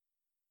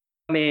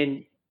 I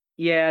mean,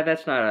 yeah,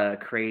 that's not a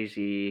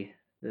crazy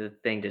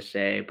thing to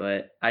say,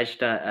 but I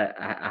just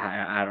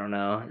I don't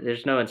know.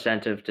 There's no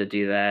incentive to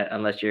do that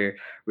unless you're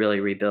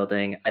really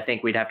rebuilding. I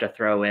think we'd have to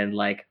throw in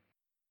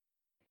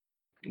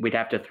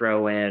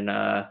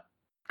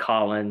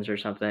Collins or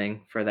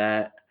something for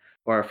that,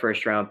 or a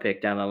first round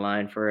pick down the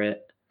line for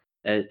it.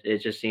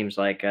 It just seems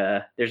like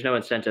there's no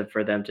incentive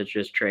for them to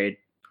just trade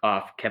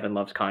off Kevin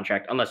Love's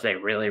contract unless they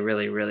really,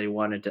 really, really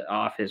wanted to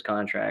off his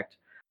contract.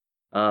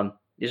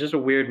 It's just a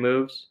weird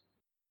moves.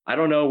 I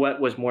don't know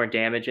what was more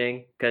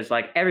damaging, because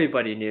like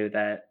everybody knew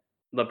that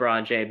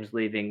LeBron James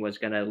leaving was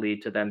going to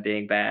lead to them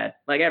being bad.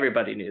 Like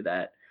everybody knew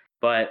that.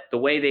 But the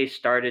way they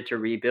started to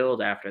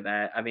rebuild after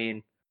that, I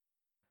mean,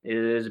 it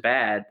was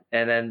bad.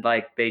 And then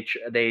like they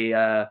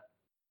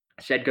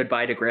said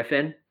goodbye to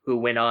Griffin, who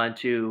went on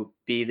to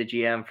be the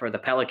GM for the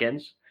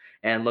Pelicans.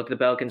 And look at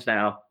the Pelicans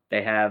now.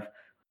 They have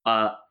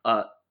a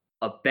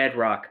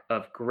bedrock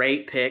of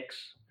great picks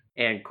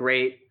and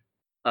great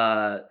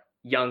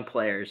young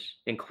players,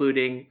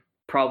 including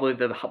probably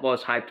the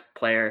most hyped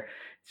player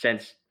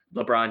since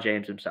LeBron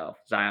James himself,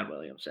 Zion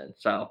Williamson.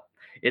 So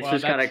it's Well,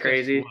 just kind that's of just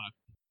crazy. luck.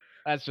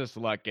 That's just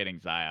luck getting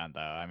Zion,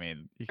 though. I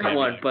mean, you That can't be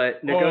one, like, but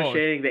oh,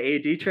 negotiating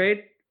the AD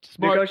trade,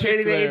 smart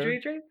pick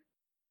there. trade.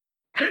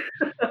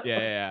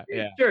 Yeah.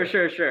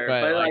 Sure.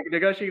 But But like, like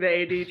negotiating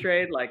the AD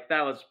trade, like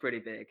that was pretty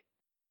big.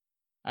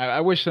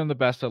 I wish them the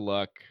best of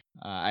luck.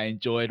 I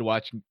enjoyed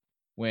watching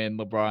when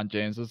LeBron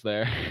James was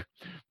there,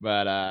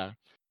 but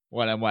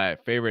one of my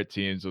favorite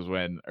teams was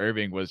when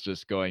Irving was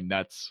just going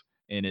nuts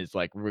in his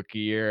like rookie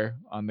year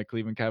on the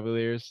Cleveland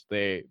Cavaliers.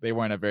 They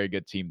weren't a very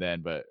good team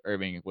then, but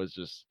Irving was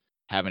just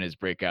having his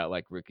breakout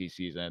like rookie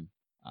season.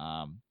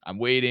 I'm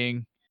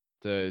waiting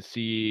to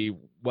see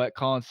what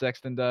Colin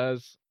Sexton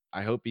does.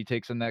 I hope he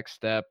takes the next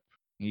step.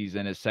 He's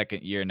in his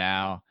second year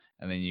now,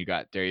 and then you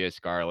got Darius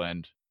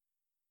Garland.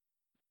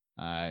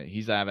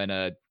 He's having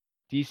a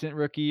decent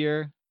rookie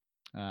year.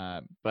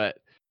 But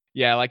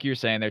yeah, like you're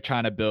saying, they're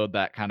trying to build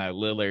that kind of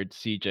Lillard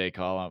CJ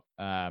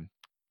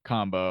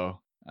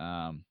combo.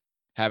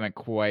 Haven't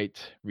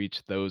quite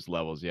reached those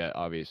levels yet,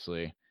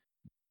 obviously.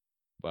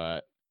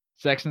 But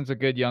Sexton's a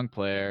good young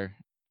player.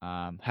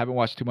 Haven't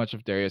watched too much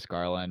of Darius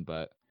Garland,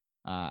 but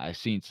I've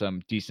seen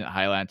some decent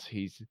highlights.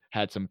 He's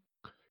had some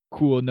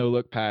cool no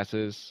look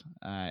passes.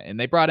 And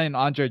they brought in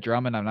Andre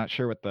Drummond. I'm not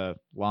sure what the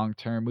long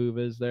term move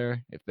is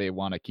there, if they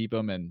want to keep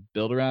him and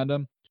build around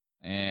him.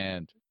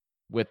 And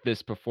with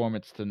this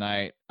performance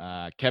tonight,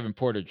 Kevin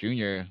Porter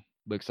Jr.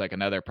 looks like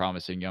another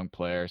promising young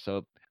player.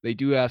 So they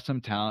do have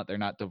some talent. They're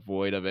not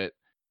devoid of it.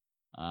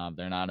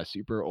 They're not a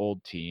super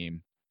old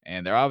team.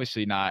 And they're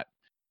obviously not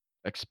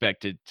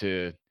expected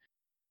to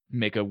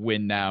make a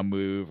win now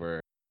move,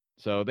 or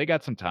so they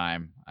got some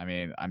time. I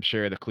mean, I'm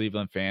sure the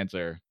Cleveland fans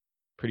are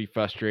pretty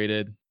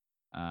frustrated,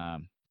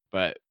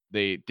 but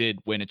they did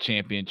win a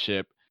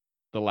championship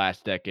the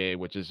last decade,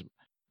 which is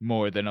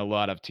more than a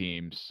lot of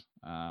teams.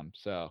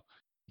 So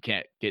you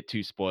can't get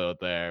too spoiled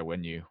there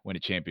when you win a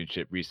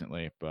championship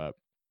recently. But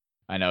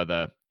I know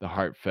the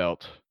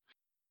heartfelt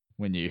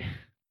when you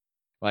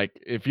like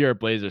if you're a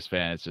Blazers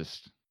fan, it's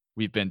just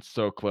we've been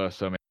so close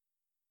so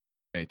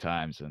many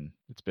times, and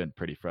it's been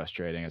pretty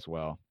frustrating as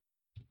well.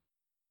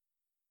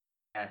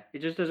 Yeah,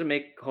 it just doesn't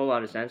make a whole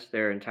lot of sense,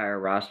 their entire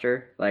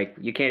roster. Like,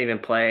 you can't even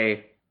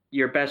play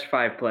your best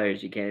 5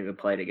 players, you can't even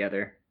play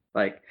together.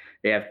 Like,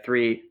 they have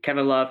 3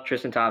 Kevin Love,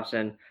 Tristan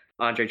Thompson,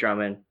 Andre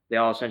Drummond. They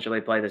all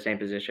essentially play the same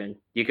position.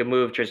 You can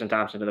move Tristan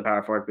Thompson to the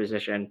power forward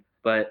position,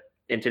 but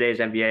in today's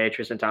NBA,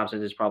 Tristan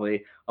Thompson is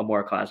probably a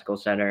more classical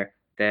center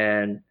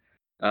than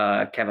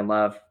Kevin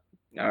Love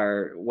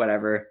or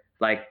whatever.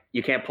 Like,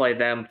 you can't play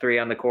them 3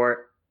 on the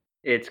court.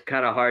 It's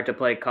kind of hard to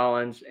play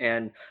Collins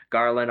and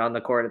Garland on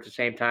the court at the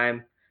same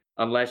time,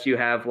 unless you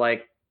have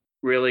like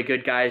really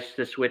good guys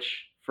to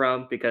switch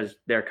from, because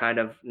they're kind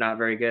of not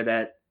very good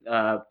at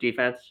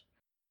defense.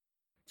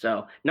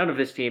 So none of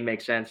this team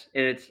makes sense,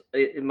 and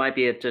it might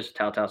be a just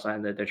telltale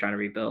sign that they're trying to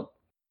rebuild.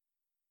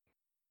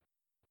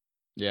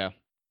 Yeah.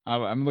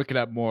 I'm looking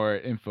up more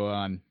info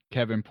on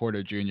Kevin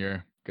Porter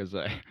Jr. because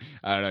I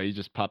don't know, he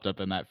just popped up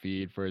in that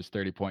feed for his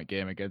 30-point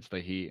game against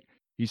the Heat.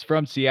 He's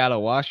from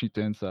Seattle,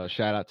 Washington, so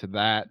shout out to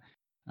that.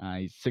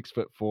 He's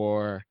 6'4",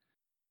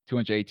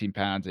 218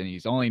 pounds, and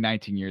he's only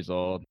 19 years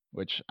old,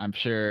 which I'm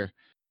sure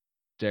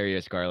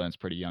Darius Garland's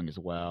pretty young as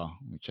well.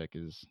 Let me check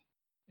his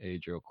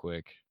age real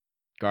quick.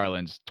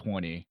 Garland's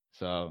 20.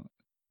 So,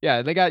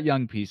 yeah, they got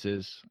young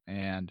pieces,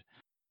 and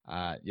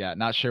yeah,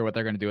 not sure what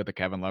they're going to do with the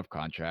Kevin Love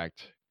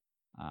contract,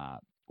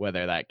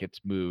 whether that gets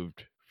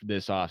moved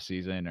this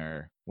offseason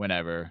or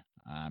whenever.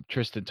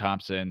 Tristan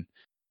Thompson,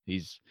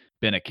 he's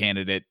been a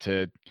candidate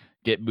to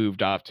get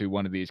moved off to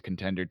one of these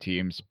contender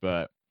teams,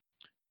 but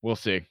we'll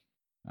see.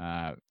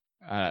 I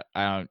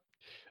don't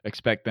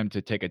expect them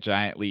to take a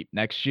giant leap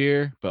next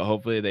year, but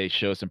hopefully they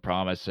show some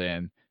promise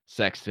and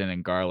Sexton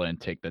and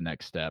Garland take the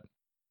next step.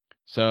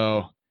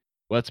 So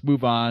let's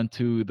move on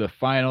to the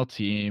final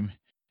team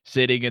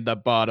sitting in the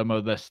bottom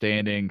of the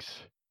standings,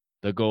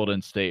 the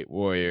Golden State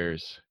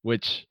Warriors,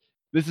 which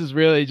this is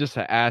really just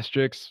an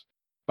asterisk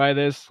by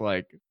this.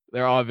 Like,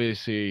 they're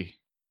obviously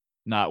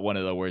not one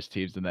of the worst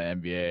teams in the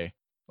NBA.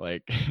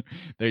 Like,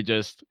 they're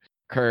just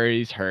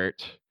Curry's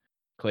hurt.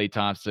 Klay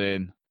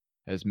Thompson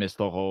has missed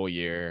the whole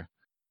year.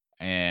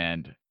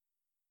 And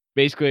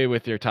basically,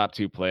 with your top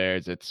 2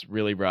 players, it's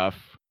really rough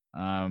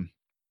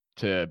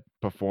to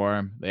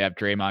perform. They have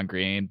Draymond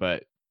Green,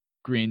 but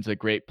Green's a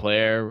great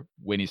player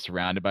when he's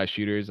surrounded by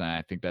shooters, and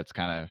I think that's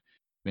kind of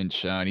been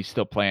shown. He's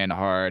still playing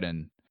hard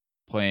and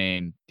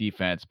playing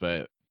defense,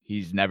 but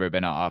he's never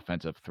been an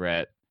offensive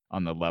threat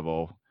on the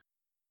level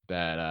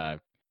that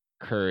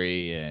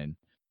Curry and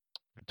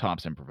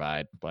Thompson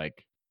provide.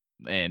 Like,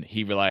 and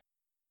he relies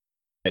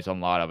on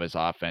a lot of his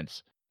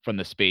offense from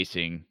the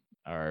spacing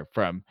or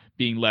from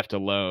being left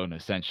alone,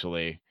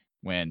 essentially,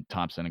 when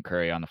Thompson and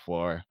Curry on the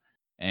floor.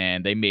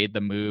 And they made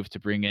the move to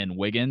bring in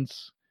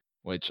Wiggins,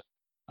 which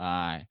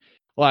a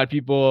lot of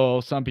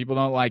people, some people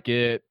don't like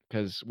it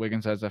because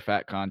Wiggins has a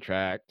fat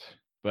contract.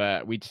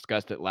 But we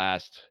discussed it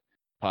last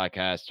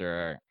podcast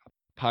or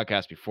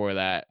podcast before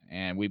that,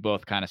 and we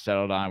both kind of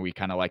settled on we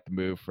kind of like the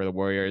move for the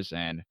Warriors,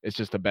 and it's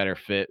just a better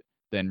fit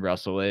than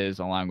Russell is,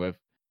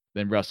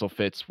 than Russell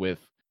fits with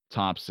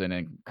Thompson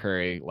and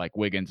Curry. Like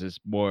Wiggins is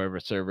more of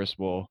a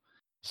serviceable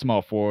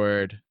small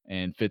forward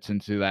and fits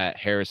into that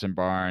Harrison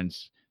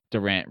Barnes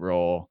Durant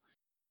role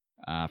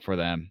for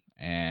them.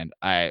 And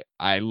I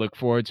look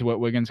forward to what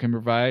Wiggins can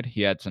provide.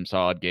 He had some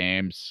solid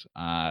games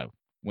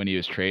when he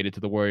was traded to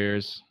the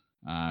Warriors.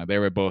 They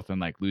were both in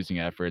like losing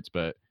efforts,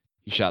 but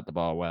he shot the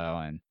ball well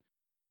and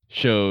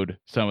showed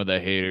some of the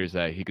haters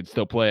that he could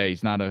still play.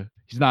 He's not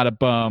a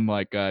bum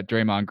like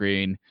Draymond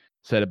Green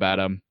said about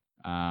him.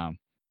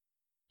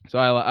 So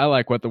I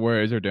like what the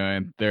Warriors are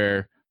doing.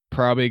 They're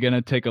probably going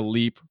to take a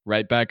leap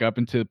right back up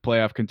into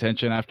playoff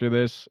contention after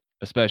this,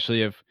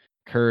 especially if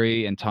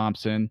Curry and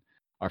Thompson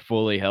are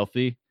fully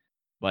healthy.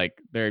 Like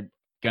they're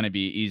going to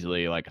be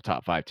easily like a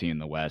top 5 team in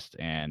the West.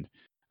 And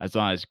as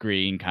long as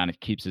Green kind of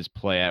keeps his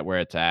play at where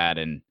it's at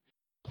and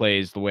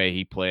plays the way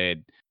he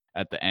played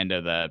at the end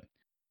of the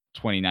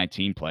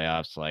 2019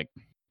 playoffs, like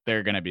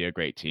they're going to be a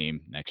great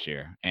team next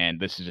year. And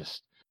this is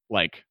just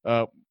like,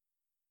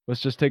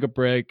 let's just take a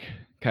break,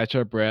 catch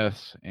our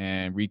breaths,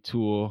 and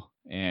retool,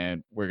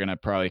 and we're going to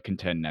probably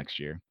contend next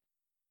year.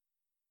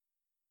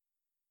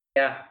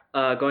 Yeah,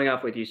 going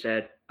off what you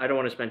said, I don't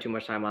want to spend too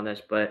much time on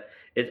this, but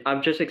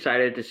I'm just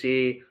excited to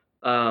see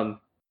Draymond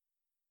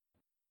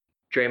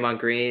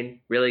Green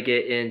really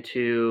get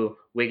into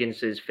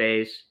Wiggins's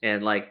face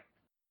and like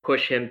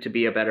push him to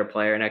be a better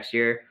player next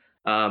year.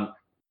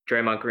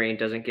 Draymond Green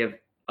doesn't give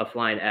a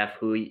flying F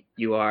who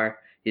you are.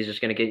 He's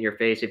just going to get in your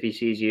face if he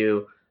sees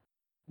you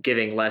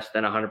giving less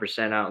than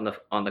 100% out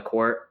on the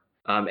court.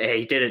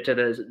 He did it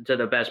to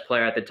the best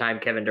player at the time,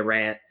 Kevin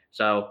Durant.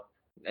 So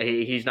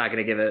he's not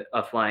going to give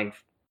a flying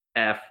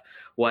F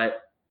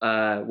what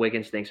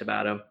Wiggins thinks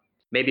about him.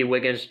 Maybe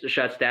Wiggins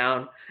shuts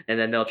down and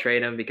then they'll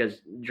trade him because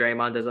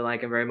Draymond doesn't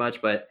like him very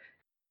much. But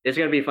it's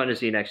going to be fun to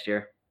see next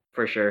year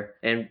for sure.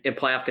 And in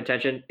playoff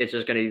contention, it's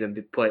just going to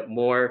even put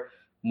more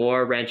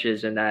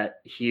wrenches in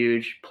that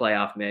huge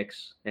playoff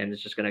mix, and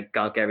it's just going to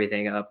gunk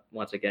everything up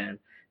once again.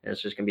 And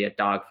it's just going to be a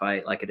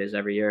dogfight like it is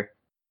every year.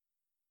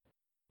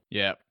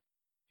 Yeah.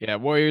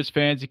 Warriors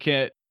fans, you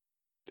can't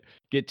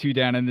get too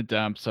down in the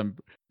dumps. I'm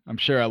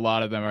sure a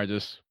lot of them are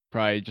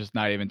probably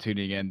not even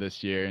tuning in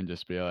this year and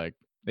just be like,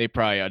 they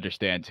probably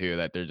understand too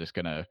that they're just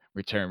going to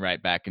return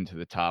right back into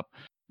the top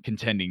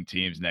contending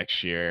teams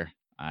next year.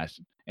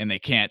 And they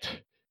can't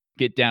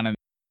get down in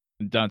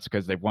the dumps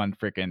because they've won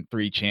freaking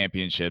 3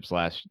 championships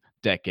last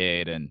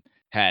decade and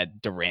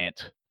had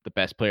Durant, the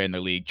best player in the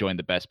league, join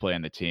the best player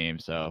in the team.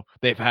 So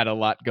they've had a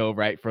lot go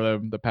right for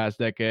them the past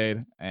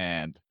decade.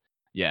 And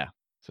yeah,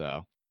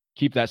 so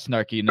keep that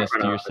snarkiness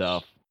to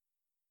yourself.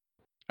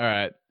 All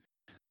right.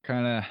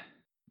 Kind of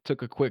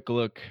took a quick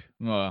look,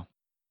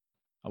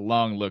 a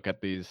long look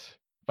at these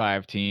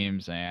 5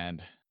 teams,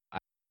 and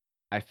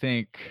I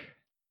think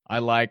I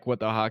like what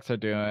the Hawks are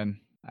doing.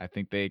 I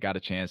think they got a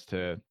chance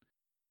to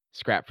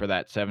scrap for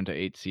that 7 to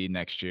 8 seed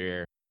next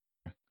year.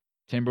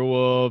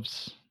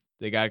 Timberwolves,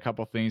 they got a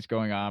couple things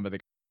going on, but they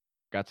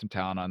got some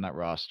talent on that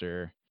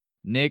roster.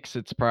 Knicks,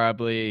 it's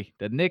probably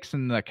the Knicks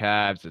and the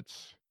Cavs.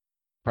 It's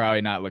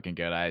probably not looking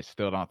good. I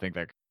still don't think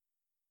they're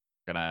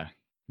gonna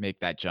make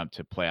that jump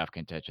to playoff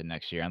contention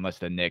next year, unless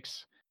the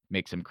Knicks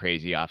make some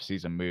crazy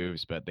offseason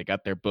moves. But they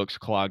got their books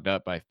clogged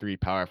up by 3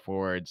 power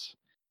forwards.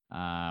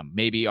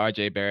 Maybe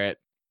RJ Barrett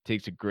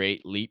takes a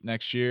great leap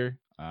next year.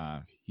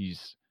 He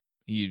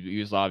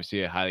was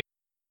obviously a highly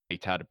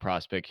touted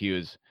prospect. He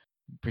was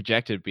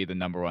projected to be the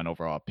number 1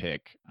 overall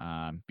pick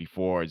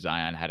before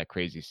Zion had a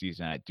crazy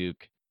season at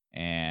Duke.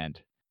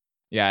 And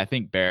yeah, I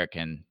think Barrett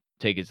can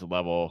take his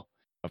level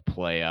of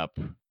play up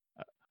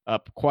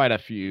quite a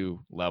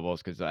few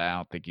levels, because I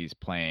don't think he's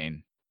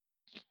playing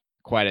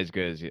quite as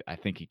good as I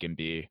think he can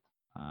be.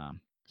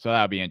 So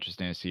that'll be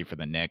interesting to see for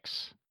the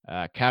Knicks.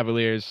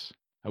 Cavaliers,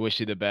 I wish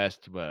you the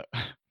best, but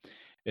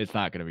it's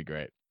not going to be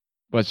great.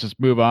 Let's just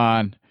move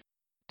on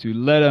to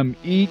Let 'Em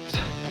Eat.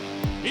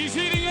 He's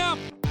heating up.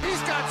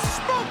 He's got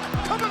smoke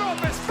coming off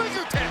his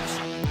fingertips.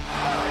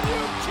 Are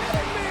you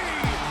kidding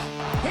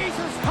me? He's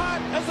as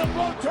hot as a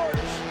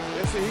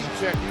blowtorch. It's a heat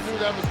check. You knew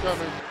that was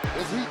coming.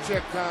 It's heat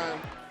check time.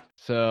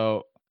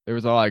 So there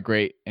was a lot of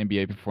great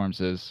NBA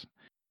performances.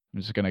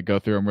 I'm just going to go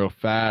through them real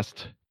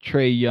fast.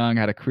 Trae Young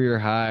had a career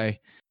high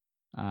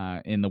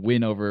in the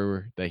win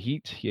over the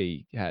Heat.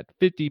 He had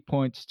 50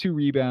 points, 2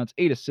 rebounds,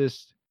 8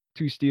 assists,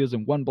 2 steals,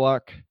 and 1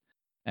 block.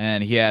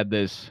 And he had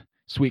this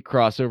sweet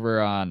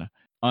crossover on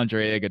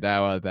Andre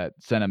Iguodala that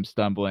sent him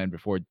stumbling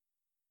before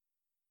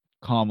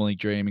calmly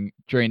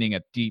draining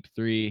a deep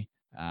 3.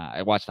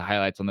 I watched the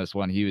highlights on this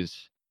one. He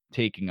was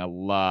taking a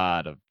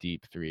lot of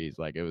deep 3s.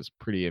 Like, it was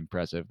pretty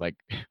impressive. Like,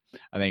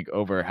 I think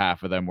over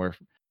half of them were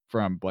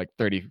from like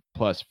 30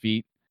 plus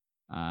feet.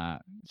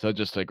 So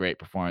just a great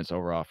performance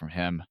overall from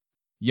him.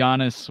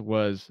 Giannis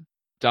was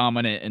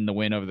dominant in the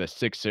win over the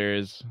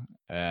Sixers.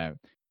 A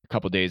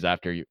couple days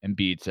after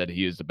Embiid said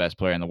he was the best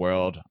player in the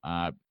world.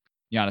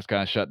 Giannis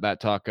kind of shut that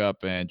talk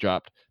up and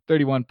dropped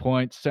 31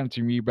 points,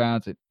 17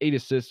 rebounds, and 8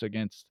 assists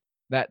against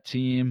that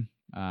team.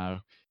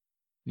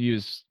 He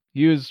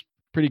was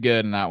pretty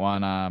good in that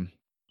one. A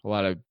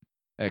lot of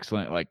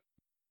excellent, like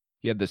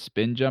he had the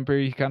spin jumper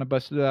he kind of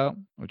busted out,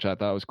 which I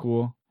thought was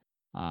cool.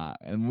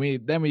 And we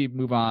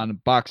move on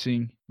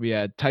boxing. We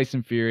had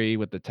Tyson Fury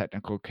with the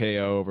technical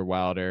KO over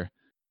Wilder,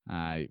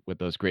 with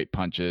those great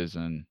punches,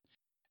 and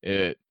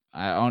I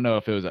don't know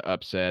if it was an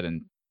upset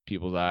in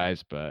people's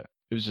eyes, but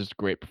it was just a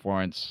great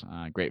performance,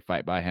 great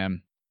fight by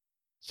him.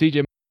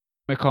 CJ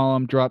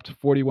McCollum dropped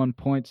 41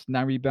 points,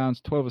 9 rebounds,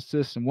 12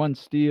 assists, and 1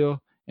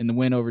 steal in the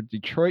win over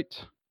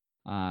Detroit.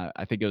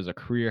 I think it was a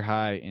career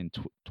high in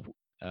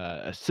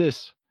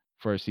assists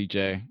for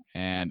CJ,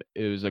 and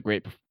it was a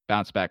great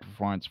bounce back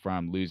performance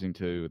from losing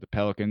to the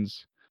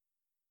Pelicans.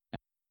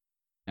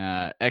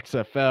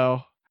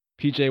 XFL,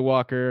 PJ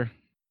Walker,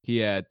 he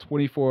had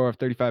 24 of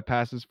 35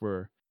 passes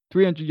for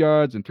 300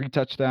 yards and 3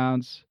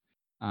 touchdowns.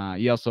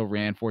 He also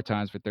ran 4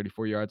 times for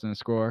 34 yards and a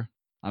score.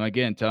 I'm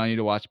again telling you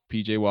to watch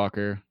PJ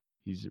Walker.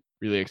 He's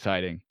really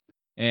exciting.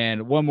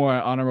 And one more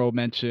honorable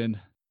mention,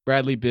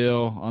 Bradley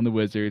Beal on the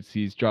Wizards.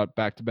 He's dropped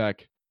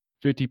back-to-back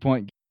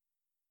 50-point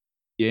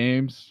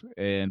games,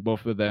 and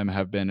both of them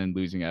have been in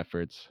losing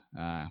efforts.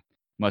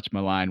 Much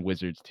maligned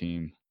Wizards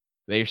team.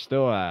 They're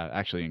still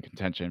actually in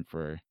contention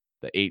for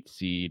the 8th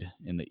seed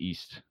in the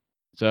East.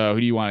 So who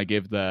do you want to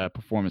give the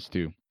performance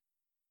to?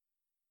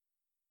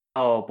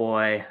 Oh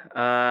boy.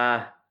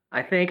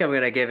 I think I'm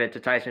going to give it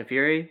to Tyson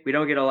Fury. We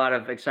don't get a lot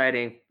of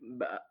exciting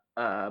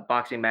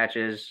boxing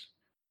matches,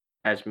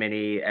 as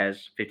many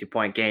as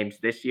 50-point games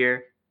this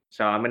year.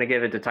 So I'm going to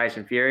give it to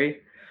Tyson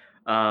Fury.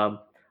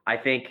 I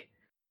think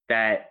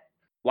that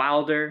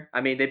Wilder,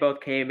 I mean, they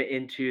both came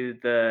into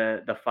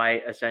the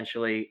fight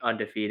essentially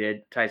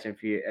undefeated. Tyson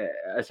Fury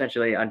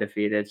essentially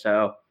undefeated.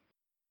 So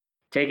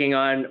taking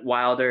on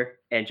Wilder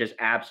and just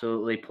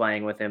absolutely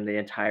playing with him the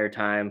entire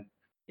time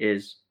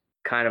is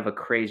kind of a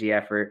crazy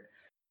effort.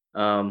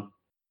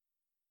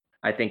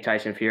 I think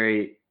Tyson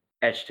Fury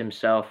etched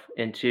himself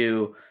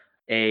into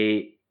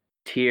a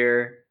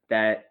tier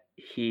that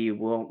he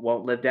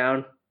won't live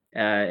down.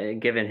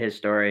 Given his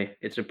story,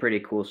 it's a pretty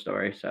cool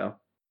story. So,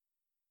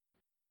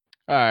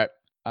 all right,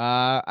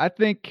 I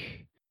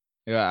think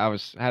I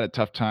had a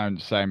tough time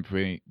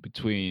deciding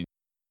between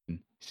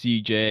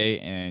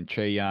CJ and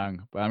Trae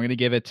Young, but I'm gonna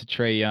give it to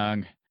Trae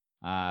Young.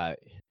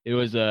 It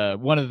was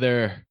one of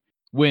their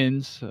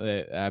wins.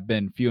 I've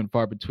been few and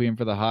far between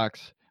for the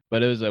Hawks,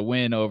 but it was a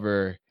win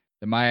over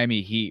the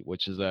Miami Heat,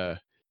 which is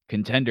a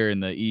contender in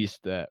the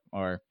East,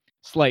 or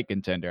slight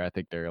contender. I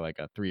think they're like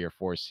a 3 or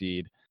 4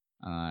 seed.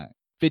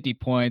 50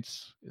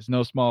 points is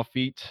no small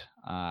feat.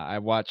 I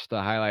watched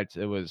the highlights.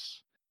 It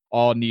was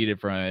all needed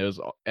from him.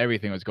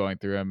 Everything was going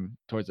through him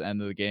towards the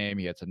end of the game.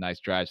 He had some nice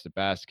drives to the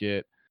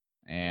basket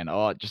and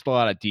just a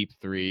lot of deep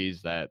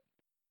threes that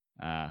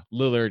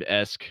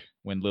Lillard-esque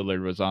when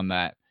Lillard was on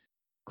that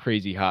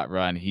crazy hot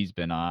run he's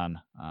been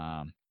on.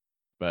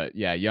 But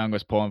yeah, Young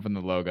was pulling from the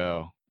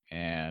logo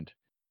and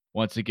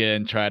once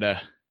again try to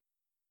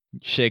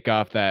shake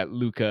off that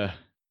Luka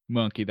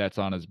monkey that's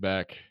on his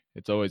back.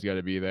 It's always got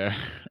to be there.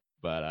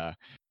 But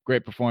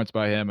great performance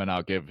by him, and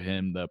I'll give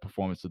him the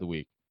performance of the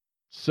week.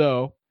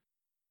 So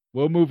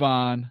we'll move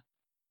on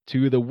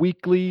to the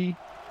weekly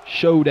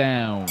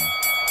showdown.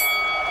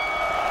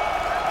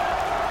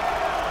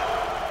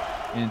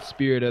 In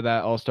spirit of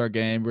that All-Star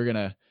game, we're going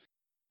to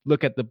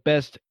look at the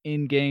best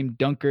in-game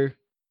dunker.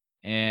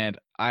 And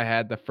I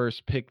had the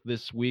first pick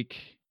this week,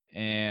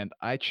 and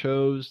I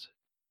chose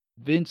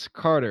Vince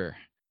Carter.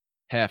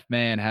 Half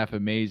man, half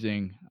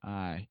amazing.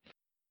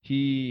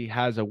 He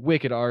has a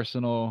wicked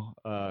arsenal,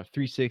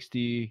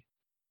 360s,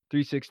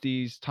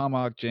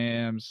 tomahawk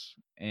jams,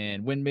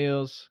 and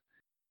windmills.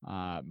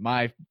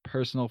 My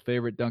personal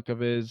favorite dunk of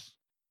his,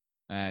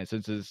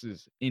 since this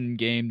is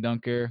in-game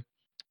dunker,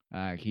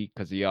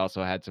 because he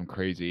also had some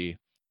crazy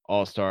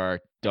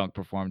all-star dunk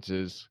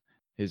performances.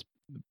 His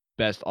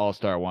best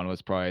all-star one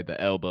was probably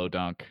the elbow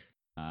dunk,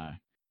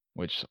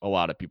 which a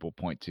lot of people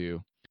point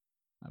to.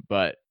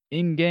 But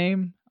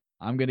in-game,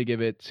 I'm going to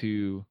give it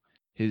to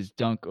his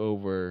dunk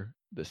over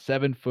the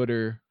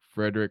 7-footer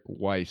Frederick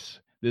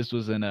Weiss. This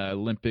was an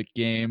Olympic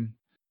game,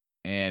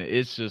 and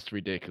it's just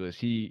ridiculous.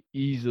 He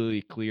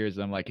easily clears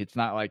them. Like, it's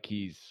not like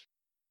he's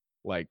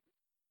like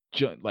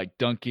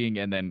dunking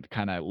and then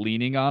kind of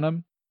leaning on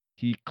him.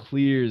 He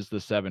clears the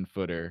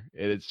 7-footer.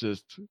 It's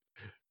just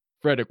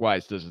Frederick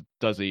Weiss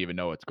doesn't even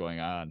know what's going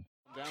on.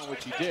 Down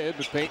which he did,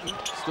 but Payton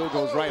still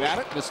goes right at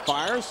it,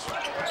 misfires.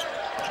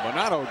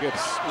 Bonato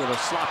gets with a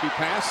sloppy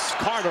pass.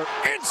 Carter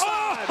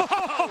inside.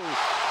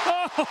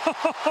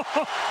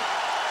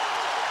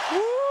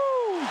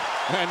 Woo!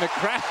 And the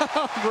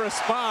crowd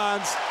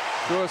responds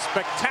to a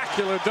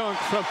spectacular dunk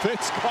from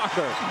Vince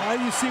Carter. Now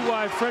you see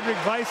why Frederick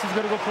Weiss is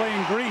going to go play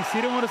in Greece.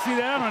 He didn't want to see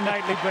that on a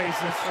nightly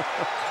basis.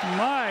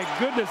 My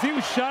goodness, he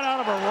was shot out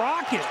of a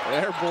rocket.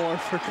 Airborne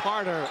for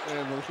Carter,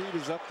 and the lead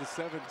is up to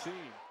 17.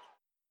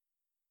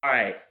 All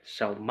right,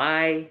 so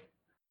my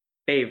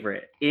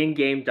favorite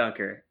in-game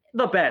dunker,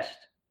 the best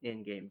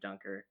in-game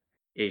dunker,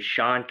 is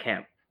Shawn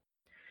Kemp.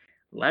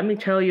 Let me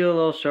tell you a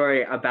little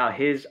story about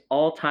his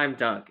all-time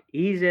dunk.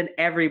 He's in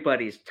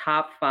everybody's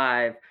top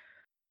 5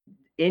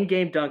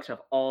 in-game dunks of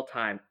all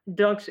time.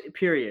 Dunks,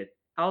 period.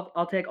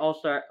 I'll take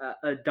all-star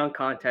a dunk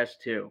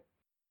contest too.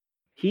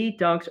 He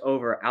dunks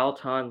over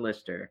Alton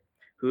Lister,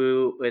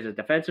 who is a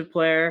defensive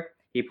player.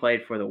 He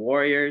played for the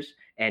Warriors,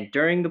 and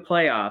during the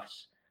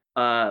playoffs,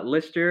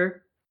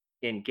 Lister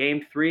in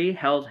Game 3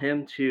 held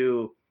him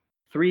to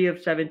 3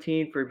 of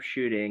 17 for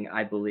shooting,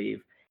 I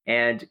believe,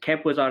 and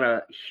Kemp was on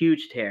a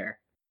huge tear.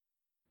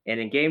 And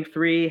in Game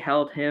 3,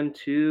 held him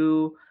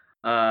to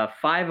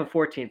 5 of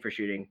 14 for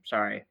shooting.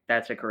 Sorry,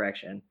 that's a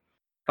correction.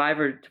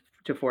 5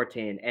 to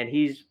 14, and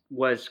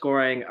was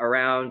scoring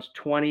around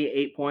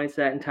 28 points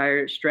that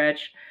entire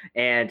stretch,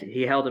 and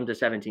he held him to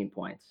 17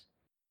 points.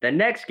 The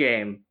next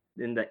game,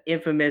 in the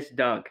infamous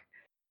dunk,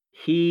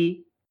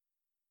 I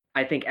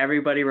think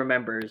everybody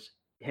remembers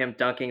him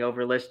dunking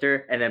over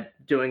Lister and then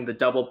doing the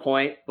double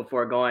point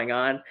before going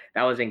on.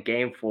 That was in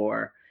Game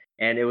 4,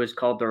 and it was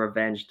called the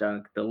revenge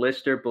dunk, the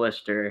Lister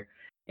Blister.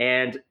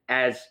 And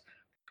as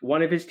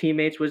one of his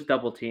teammates was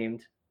double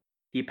teamed,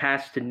 he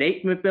passed to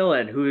Nate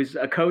McMillan, who's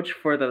a coach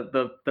for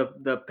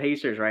the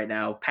Pacers right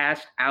now,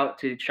 passed out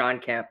to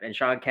Shawn Kemp, and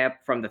Shawn Kemp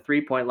from the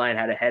 3-point line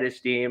had a head of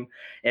steam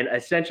and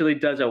essentially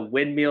does a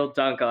windmill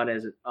dunk on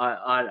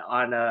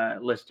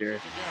Lister.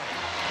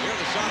 Here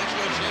the Sonics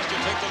get a chance to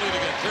take the lead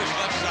again. Pierce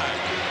left side,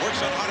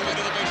 works on Hardaway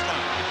to the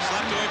baseline,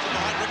 slapped away from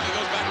behind. Ricky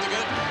goes back to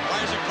get it,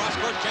 fires across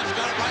court. Kemp's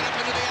got it right up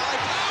into the alley.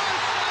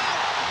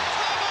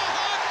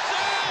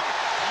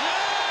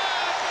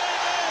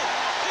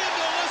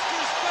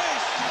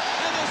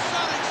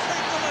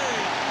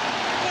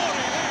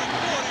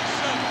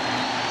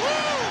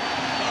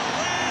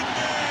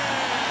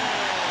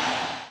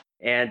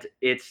 And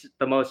it's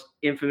the most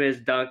infamous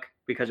dunk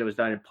because it was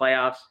done in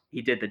playoffs.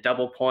 He did the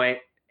double point,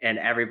 and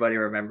everybody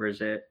remembers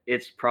it.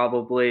 It's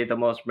probably the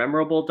most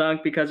memorable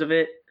dunk because of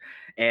it,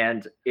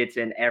 and it's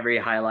in every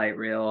highlight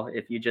reel.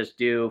 If you just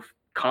do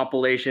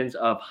compilations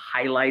of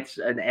highlights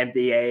in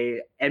NBA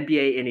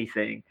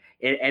anything,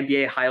 in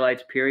NBA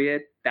highlights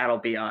period, that'll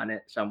be on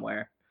it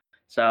somewhere.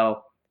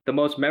 So the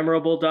most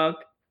memorable dunk.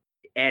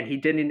 And he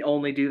didn't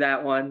only do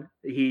that one.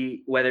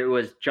 Whether it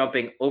was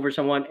jumping over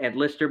someone, and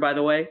Lister, by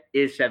the way,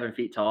 is 7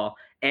 feet tall,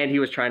 and he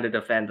was trying to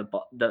defend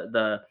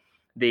the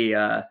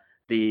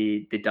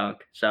dunk.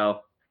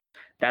 So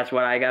that's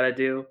what I gotta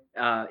do.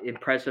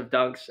 Impressive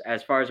dunks.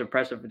 As far as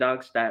impressive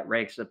dunks, that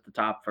ranks at the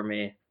top for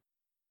me.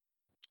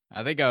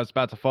 I think I was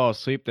about to fall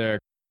asleep there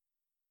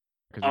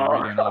because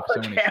I'm reading off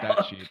so many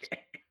stat sheets.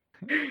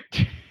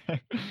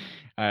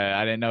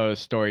 I didn't know it was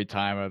story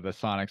time of the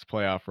Sonics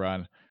playoff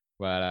run.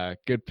 But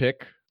good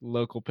pick,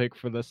 local pick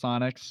for the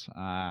Sonics.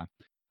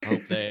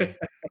 Hope they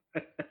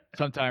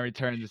sometime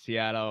return to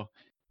Seattle.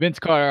 Vince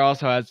Carter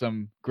also has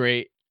some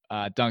great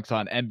dunks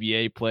on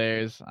NBA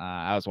players.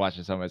 I was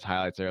watching some of his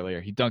highlights earlier.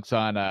 He dunks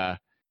on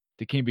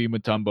Dikembe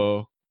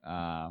Mutombo,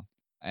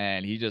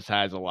 and he just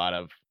has a lot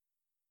of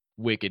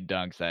wicked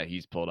dunks that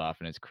he's pulled off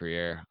in his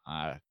career.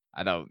 I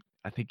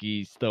think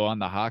he's still on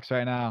the Hawks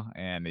right now,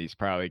 and he's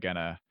probably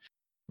gonna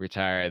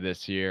retire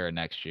this year or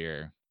next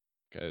year.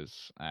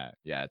 Because,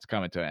 it's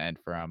coming to an end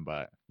for him.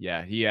 But,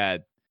 yeah, he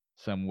had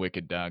some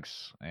wicked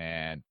dunks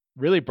and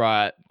really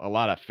brought a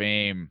lot of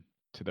fame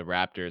to the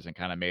Raptors and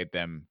kind of made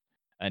them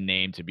a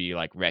name to be,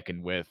 like,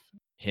 reckoned with,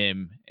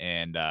 him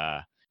and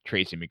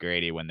Tracy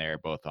McGrady when they were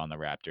both on the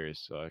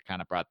Raptors. So it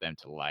kind of brought them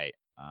to light.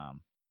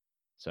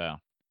 So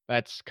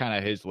that's kind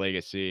of his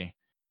legacy.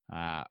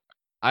 I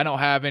don't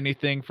have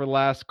anything for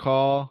last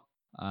call.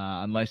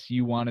 Unless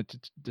you wanted to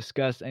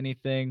discuss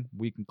anything,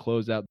 we can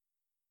close out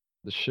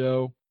the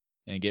show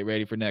and get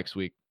ready for next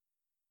week.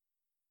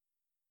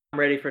 I'm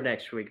ready for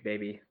next week,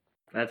 baby.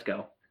 Let's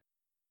go.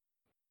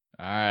 All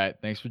right.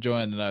 Thanks for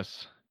joining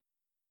us.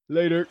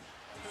 Later.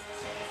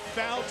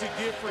 Foul to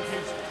give for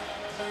Houston.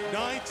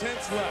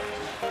 9/10 left.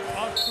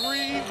 A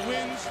 3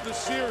 wins the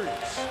series.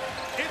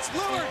 It's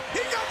Lillard.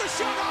 He got the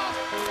shot off.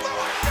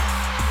 Lillard,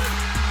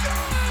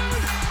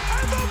 good!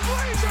 And the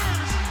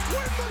Blazers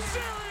win the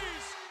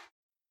series.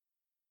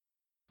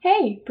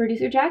 Hey,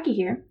 producer Jackie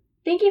here.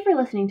 Thank you for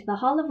listening to the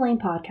Hall of Lane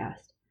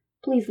podcast.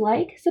 Please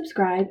like,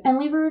 subscribe, and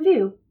leave a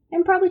review,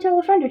 and probably tell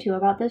a friend or two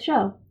about this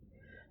show.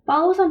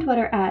 Follow us on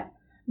Twitter at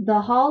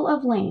The Hall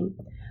of Lane.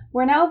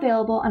 We're now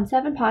available on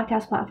 7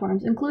 podcast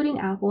platforms, including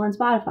Apple and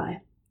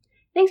Spotify.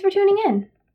 Thanks for tuning in.